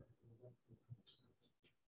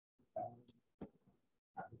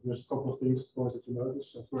 There's a couple of things, of course, that you notice.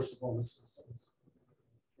 So first of all, it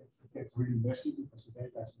gets really messy because the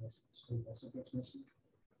data is messy. So it also gets messy.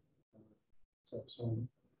 So the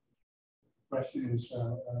question is,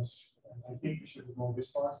 I think we should ignore this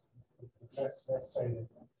part. Let's say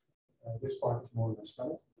that this part is more or less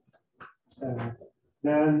valid.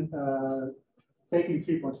 Then taking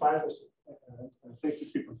 3.5 as taking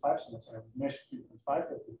 3.5, so let's say I measure 3.5,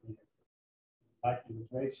 that would be likelihood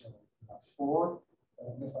ratio of about 4.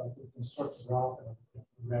 If I could construct a graph and I get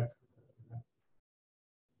red.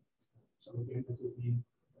 So again, it would be,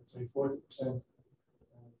 let's say, 40%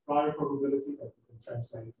 prior probability that we can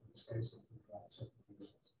translate in this case into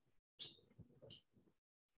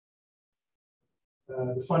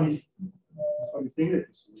 70%. The funny thing that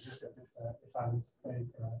you see is that if I would take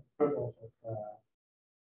a cutoff of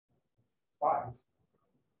 5,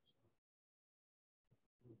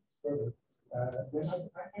 further, then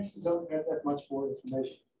I actually don't get that much more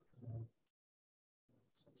information.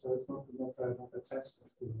 So it's not that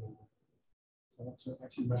sensitive to. So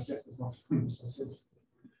actually, my guess is not so sensitive.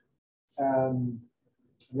 On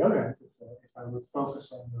the other hand, if I would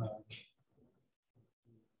focus on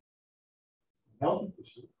healthy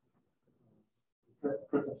tissue, the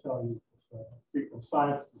cutoff value of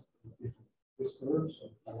 3.5 is this curve. So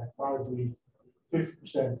I have probably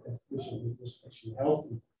 50% of tissue that is actually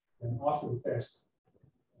healthy. And after the test,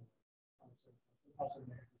 after the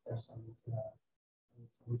negative test, I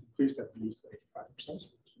would increase that belief to 85%.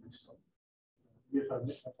 If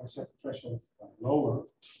I set the threshold lower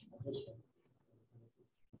on this one,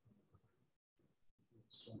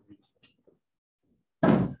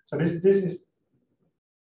 so this is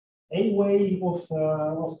a way of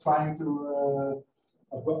trying to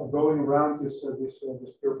of going around this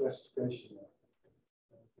pure classification.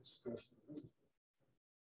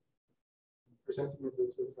 Presenting it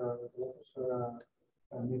with a lot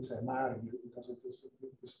of myths and naring, because it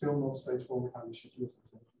is still not straightforward how you should use it.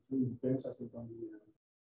 It really depends, I think, on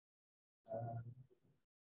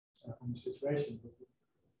the situation. But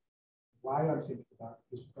why I'm thinking about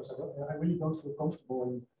it is because I really don't feel comfortable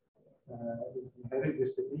in having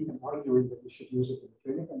this technique and arguing that we should use it in the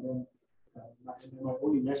clinic, and then my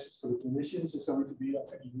only message to the clinicians is going to be,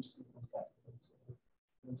 okay, use it in contact.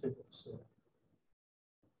 don't think it's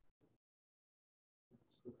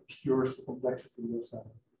obscures the complexity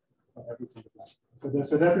of everything.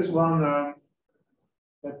 So that is one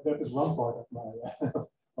that is one part of my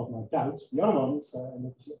of my doubts. The other one is, and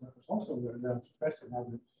that is also a relevant question. I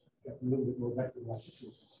will get a little bit more back to what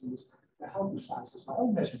is how precise is my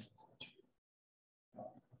own measurement actually?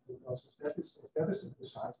 Because if that is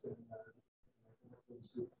imprecise, then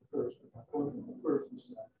the first, my point of the first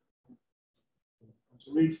is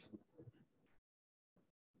to reach.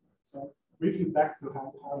 So briefly back to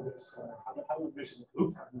how the measurement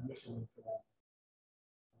looked, how the measurement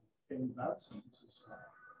came about.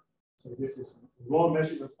 So this is a raw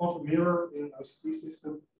measurement of a mirror in an OCT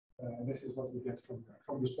system, and this is what we get from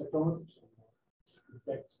the spectrometer. So the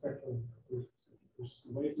effect spectrum versus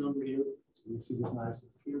the wave number here. So you see this nice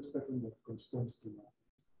field spectrum that corresponds to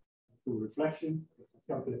reflection. If I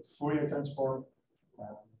calculate the Fourier transform,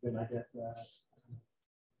 then I get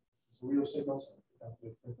real signals.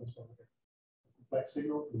 Calculate the transform, I get a complex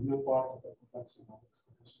signal. The real part of that complex signal is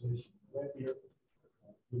the oscillation right here.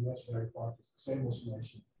 The imaginary part is the same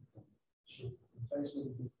oscillation. Shift in phase a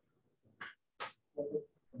little bit.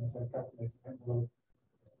 And if I calculate the envelope,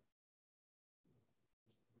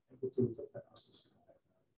 amplitude of that oscillation.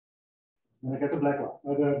 And I get the black line,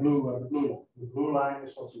 the blue line. The blue line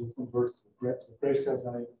is what you would convert to the grayscale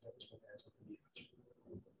value. That is what ends up in the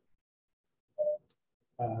image.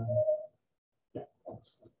 Yeah, that's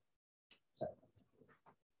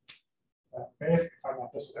okay. If I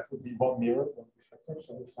want this, that would be one mirror, one reflector.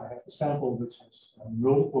 So if I have a sample which has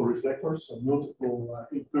multiple reflectors, so multiple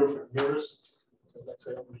imperfect mirrors, so let's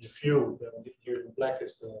say only a few, then here in black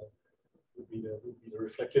is would be the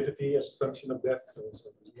reflectivity as a function of that. So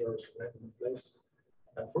the mirrors are randomly placed.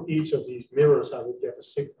 And for each of these mirrors, I would get a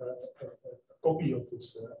copy of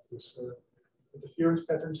this interference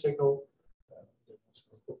pattern signal.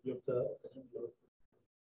 A copy of the envelope.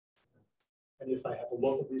 And if I have a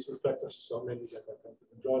lot of these reflectors, so many that I don't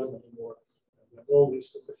enjoy them anymore, then all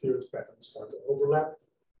these interference patterns start to overlap.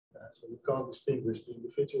 So you can't distinguish the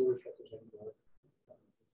individual reflectors anymore.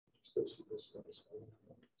 You still see this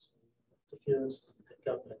interference. You can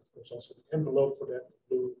calculate, of course, also the envelope for that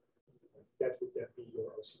blue. That would then be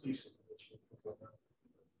your OCT signal, which you can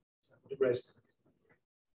the grayscale.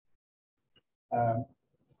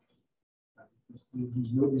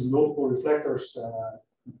 These multiple reflectors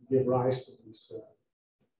give rise to these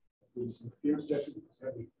interference patterns, because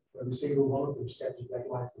every single one of them scatters black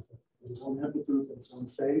light with its own amplitude and its own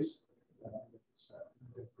phase.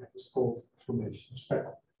 That is called formation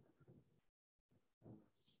speckle.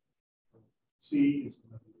 C is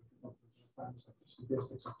the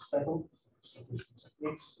statistics of the speckle, statistics of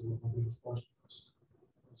X, of course,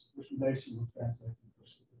 this relation will translate into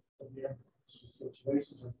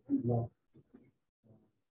fluctuations of the envelope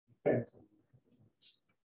depend on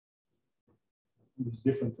these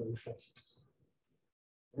different reflections.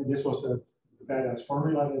 And this was the Paradise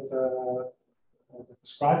formula that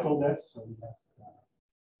described all that. So we have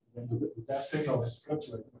that signal is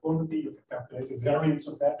fluctuating quantity. You can calculate the variance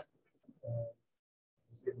of that.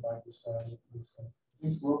 Given by this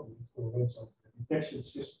interval of the detection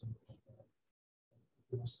system.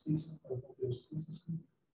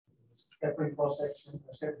 Scattering cross-section,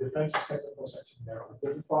 differential scattering cross-section there are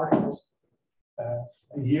different particles.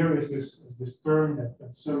 And here is this term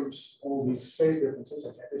that sums all these phase differences,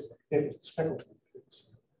 and that is the speckle.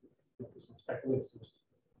 That is what speckle is, just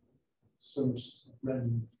sums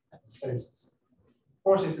random phases. Of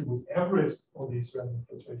course, if you would average all these random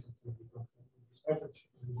fluctuations, then we got this average.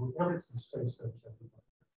 If you would average this phase difference, then we got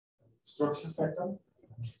structure factor.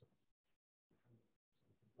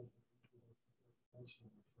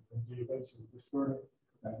 This further,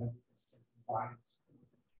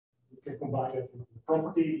 you can combine it with the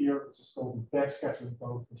property here, which is called the backscattering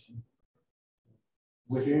coefficient.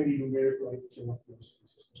 Within the numerical equation of the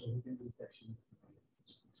species, so within the detection.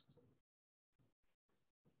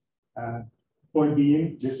 Point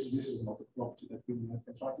being, this is not a property that we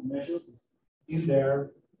can try to measure, but in there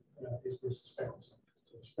is this speckle. So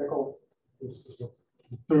the speckle is what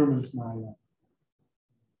determines my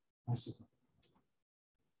signal.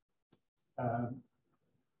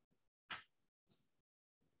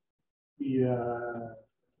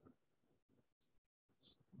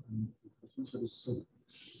 So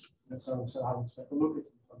that's how it's a look at.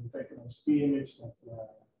 I'm taking an OCT image that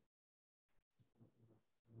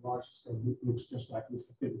large scale looks just like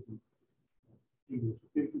reflectivity.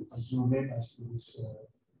 If I zoom in, I see this.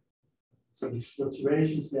 So these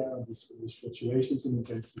fluctuations there, these fluctuations in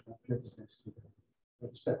intensity, the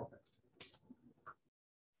speckle.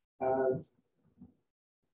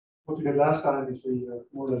 what we did last time is we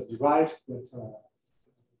more or less derived that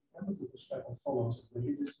amplitude perspective follows the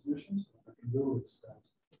Lee distributions. What I can do is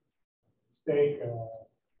take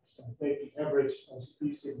the average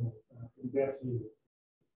OCT signal in that view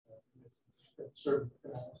at certain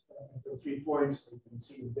at 3 points. You can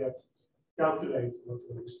see that calculate what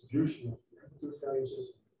the distribution of the amplitude values is.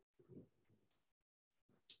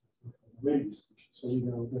 Rate distribution. So we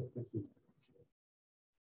know that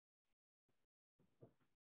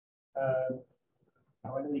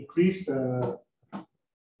now I increase the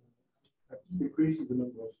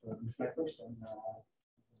number of reflectors, and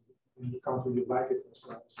when you can't really write it as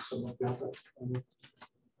some of delta.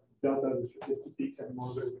 Delta with the peaks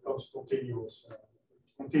anymore, but it becomes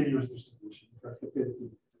continuous distribution of reflectivity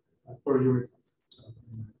per unit. So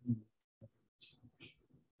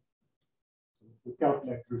we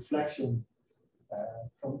calculate reflection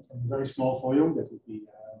from a very small volume, that would be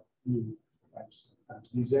mu times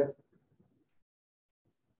dz.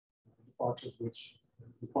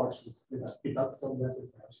 The parts that pick up from that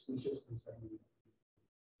are systems.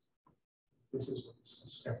 This is what is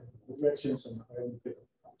scattered in the directions, and I only pick up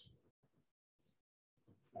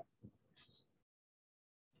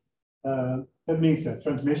the parts. That means that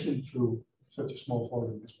transmission through such a small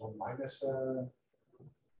volume is 1 minus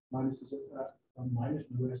mu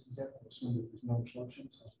s dz. I assume that there's no absorption,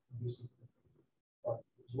 so this is the part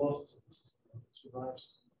that is lost, so this is the part that survives.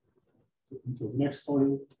 So until the next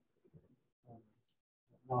volume.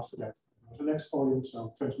 After that, the next volume,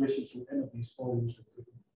 so transmission through any of these volumes with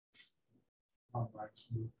 1 minus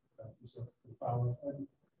mu is that the power n.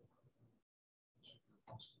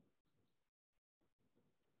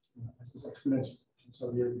 This is exponential. So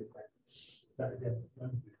here we get that again.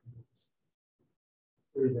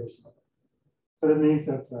 Derivation. So that means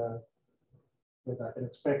that that I can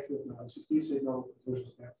expect that my OCT signal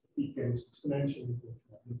versus that peak is exponentially.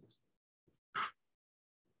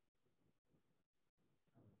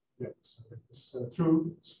 Yes, it's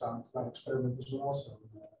true. It's found by experiment as well.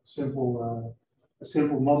 So a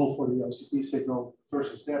simple model for the OCT signal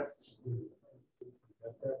versus depth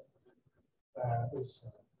is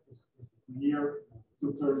near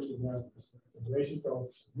 2/3 of that attenuation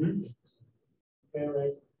coefficient, error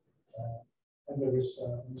rate, and there is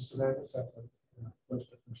an instrumental factor.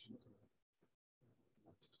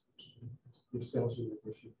 This tells you that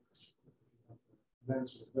if you lens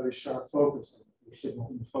with very sharp focus, the signal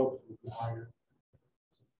in the focus will be higher.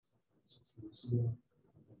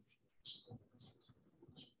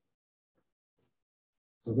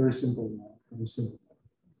 So very simple, very simple.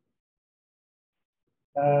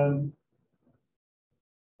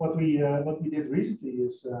 What we did recently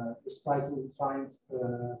is try to find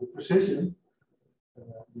the precision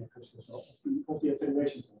of the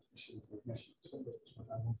attenuation coefficient measured. So that's what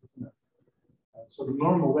I wanted to know. So the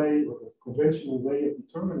normal way, or the conventional way of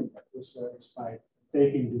determining that is by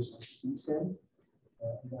taking this OCT scan,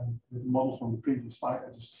 and then with the model from the previous slide, I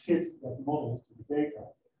just fit that model to the data,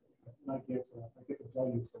 and I get a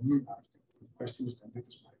value for mu out of it. The question is then, this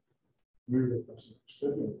is my mu representation.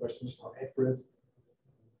 The question is how accurate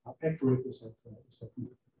is that mu?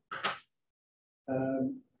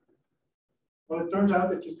 Well, it turns out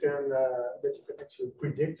that you can actually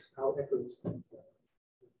predict how accurate that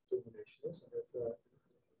determination is, and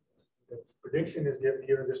that prediction is given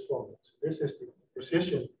here in this formula. So this is the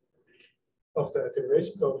precision of the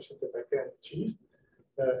attenuation coefficient that I can achieve,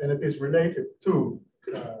 and it is related to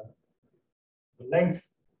the length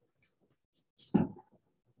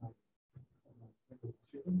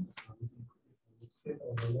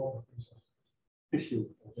of the longer piece of tissue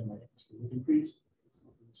that would increase.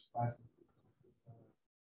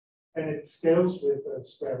 And it scales with the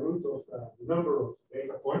square root of the number of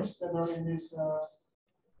data points that are in this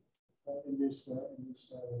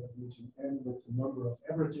region, and with the number of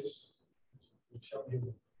averages, which show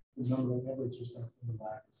you the number of averages that in the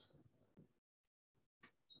line is.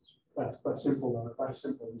 Quite simple, quite a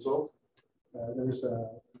simple result. There is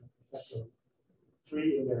a factor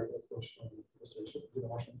 3 in there that goes from the illustration. There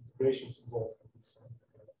are some integrations involved in this.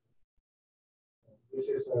 This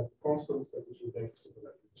is a constant that is related to the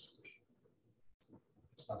vector distribution.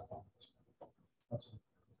 It's not a constant.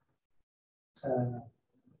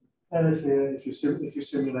 And if you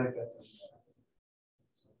simulate that,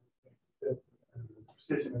 the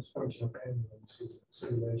precision is a function of n, and you see the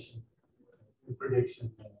simulation, the prediction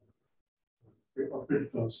are pretty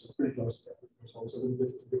close to that. There's also a little bit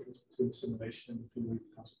of a difference between the simulation and the theory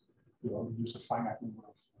because you only use a finite number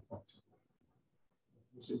of points.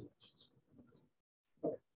 Simulations.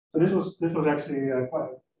 Okay. So this was actually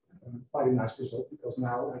quite a nice result because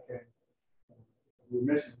now I can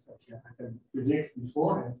measure it, I can predict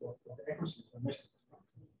beforehand what the accuracy of the measurement is going to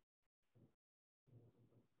be.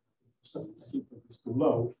 So if I think that is too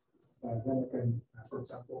low, then I can, for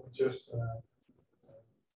example, adjust the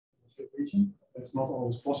region. That's not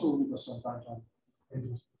always possible because sometimes I'm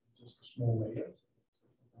into just a small layer.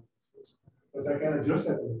 But I can adjust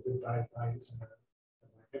that a little bit by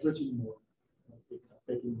averaging more,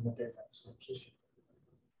 taking more data as a position.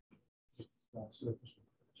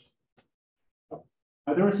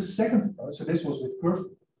 There is a second approach. So this was with curve.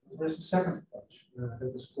 There is a second approach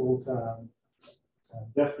that is called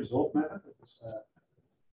depth resolve method. It was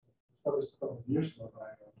published a couple of years ago by a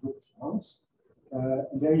group of students.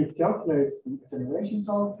 And there you calculate the attenuation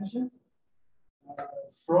coefficient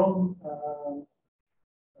from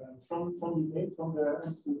the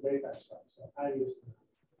amplitude data itself. So I is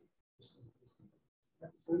the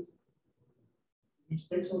amplitude. Each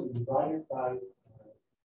pixel is divided by the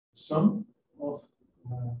sum of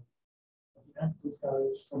the amplitude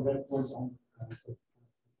values from that point on until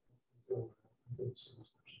the single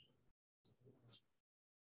steps.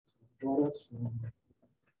 Draw that.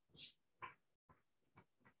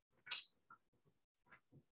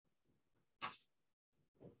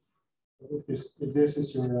 If this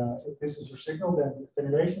is your signal, then the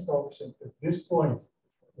attenuation coefficient at this point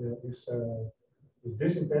is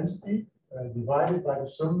this intensity divided by the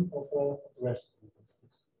sum of the rest of the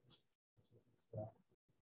intensities.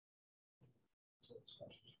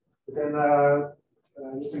 You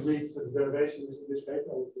can read the derivation in this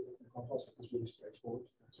paper. The contrast is really straightforward.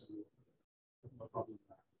 So no problem.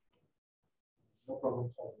 No problem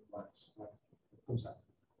solving lines. It comes out.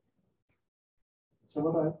 So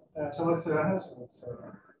what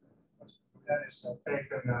that is take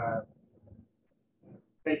the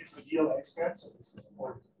ideal X squared. So this is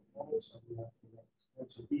important to the model. So we have the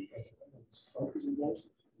OCT focus in those.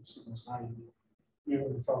 Signals high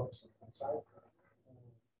even the focus on that side.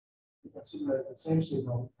 You can simulate that same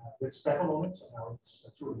signal with speckle on it. So now it's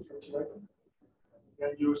truly fluctuating. You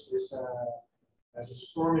can use this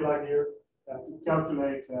formula here to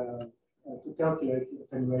calculate the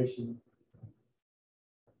attenuation.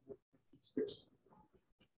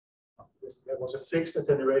 There was a fixed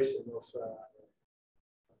attenuation of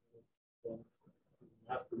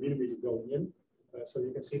half per millimeter going in. So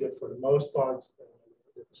you can see that for the most part,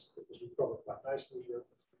 it was recovered quite nicely here.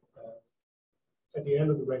 At the end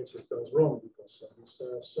of the range, it goes wrong because this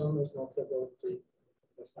sum is not going to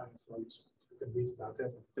find its values. You can read about that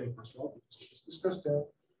in the paper as well, because it was discussed there.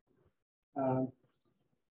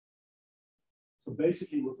 So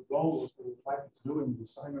basically, what the goal was, what we tried to do in the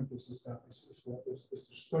assignment is to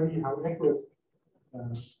study how accurate the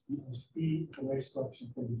OCT attenuation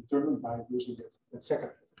coefficient can be determined by using that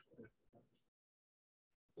second.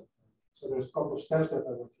 So there's a couple of steps that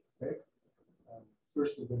I want you to take.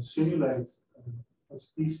 First, we can simulate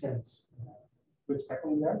OCT scans with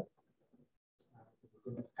speckle in there.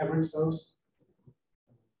 We can average those.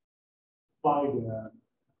 Apply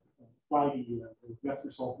the depth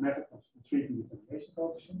resolve method of retrieving the attenuation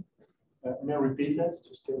coefficient, and then repeat that.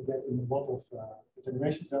 Just get in a lot of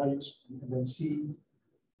attenuation values, and then see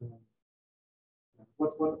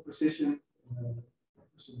what the precision of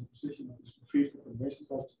this retrieved attenuation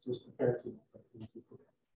coefficient is compared to what we put in.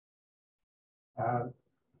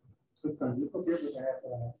 So kind of look here,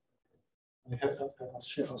 but I'll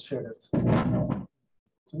share that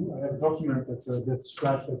too. I have a document that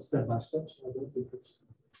describes that step by step. So I don't think it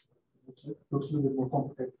looks a little bit more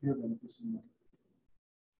complicated here than it is in the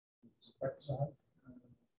practice.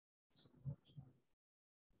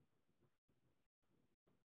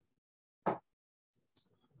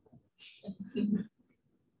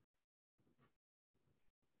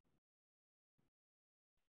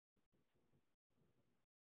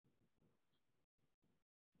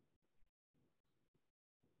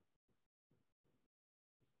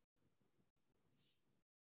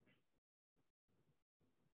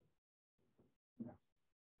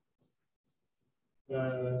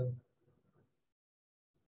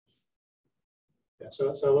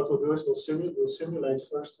 So what we'll do is we'll simulate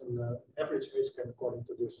first an average H scan according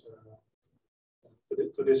to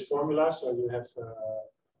this formula. So you have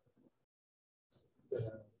the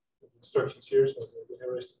instructions here. So the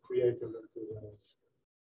error is to create a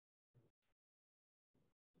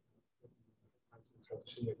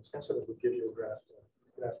simulated scan, so that will give you a graph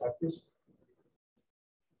like this.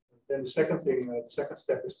 Then the second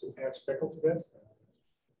step is to add speckle to that.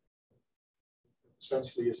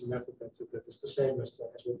 Essentially, is a method that is the same as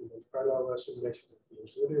with the parallel simulations that we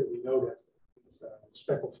used earlier. We know that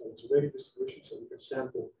speckle follows a radius distribution, so we can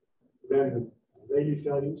sample random radius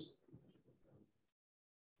values.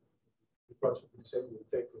 approach would be the same. You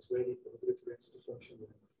take this weighting probability density function, and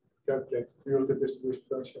calculate the cumulative distribution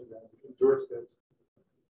function, and invert that.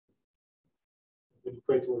 When you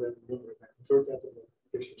equate all that number and invert that, and it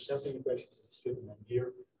gives you a sampling equation. It's given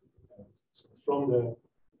here. So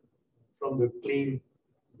from the clean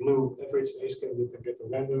blue average A scale, you can get a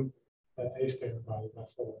random A scale by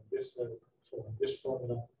following this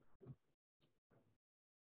formula.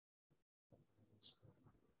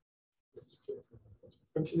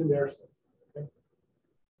 Function in there. So, okay.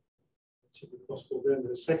 It should be possible. Then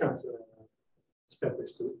the second step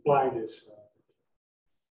is to apply this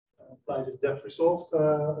depth resolved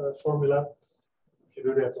formula. If you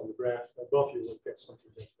do that on the graph above, you will get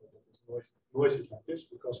something that is noisy like this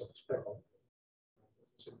because of the speckle.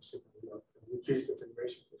 Reduced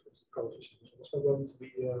attenuation because the coefficient is also going to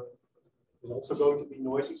be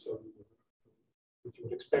noisy. So what you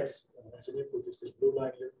would expect as an input is this blue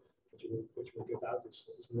line here. What you will get out is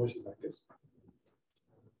noisy like this.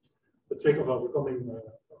 The trick of overcoming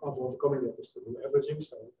that is to do averaging.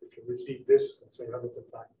 So if you repeat this, let's say 100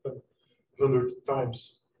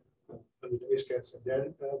 times 100 A scans and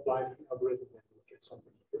then apply the algorithm, then you get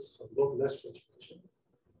something like this. So a lot less fluctuation.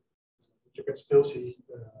 But you can still see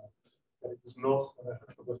that it is not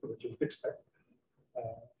what you would expect.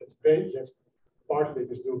 That's okay. That's part of it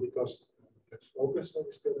is due because that focus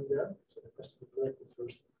is still in there. So that has to be corrected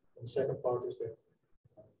first. And the second part is that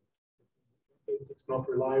it's not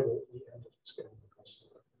reliable in the end of the scale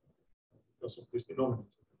because of this denominator.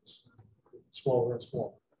 It's smaller and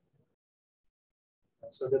smaller.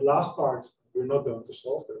 So the last part we're not going to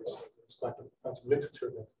solve. There's quite some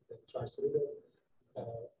literature that tries to do that.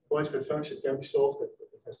 Point squared function can be solved. It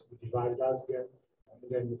has to be divided out again,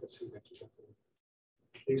 and then you can see that you get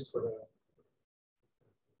at least for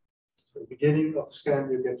the beginning of the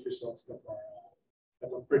scan, you get results that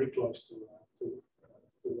are pretty close to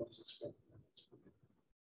what is expected.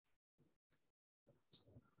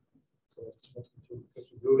 So what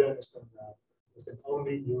you do then is then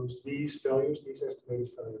only use these values, these estimated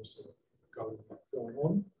values going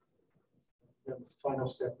on. Then the final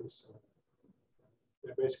step is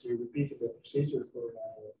basically repeating that procedure for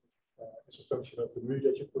as a function of the mu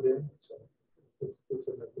that you put in. So put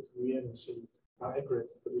the mu in and see how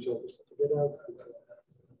accurate the result is to get out.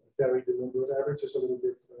 Vary the number of averages a little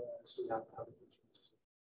bit, see how the difference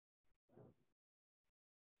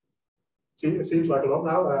is. It seems like a lot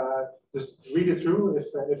now. Just read it through.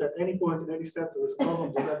 If at any point in any step there is a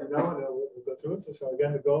problem, just let me know, and we'll go through it. So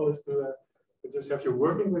again, the goal is to just have you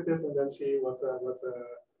working with it and then see what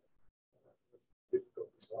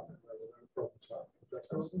difficulties are and problems are.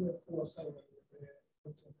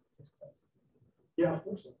 Yeah, of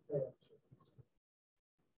course. Yeah.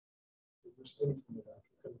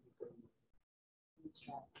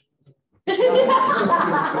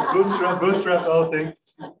 Bootstrap the whole thing.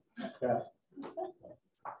 Yeah.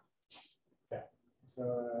 Yeah. So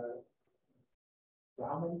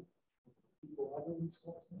how many people are doing these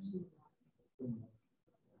courses?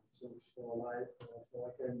 So for I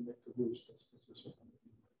can make the boost. That's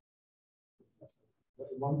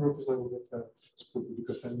one group is a little bit spooky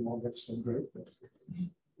because then you won't get the same grade.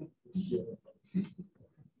 Yeah.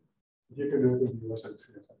 You can do it in the USA.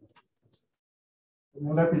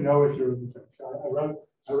 And let me know if you're in touch.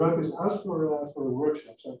 I wrote this out for a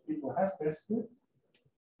workshop, so people have tested it.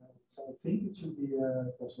 So I think it should be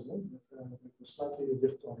possible, but with a slightly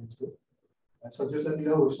different audience group. So just let me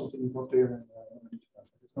know if something is not clear. And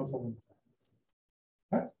it's no problem.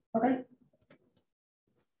 Yeah? Okay.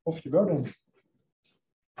 Off you go then.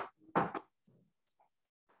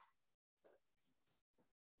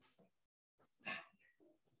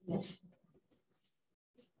 Yes.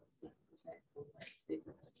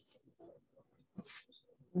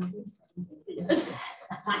 And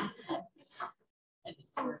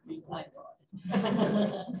it's working like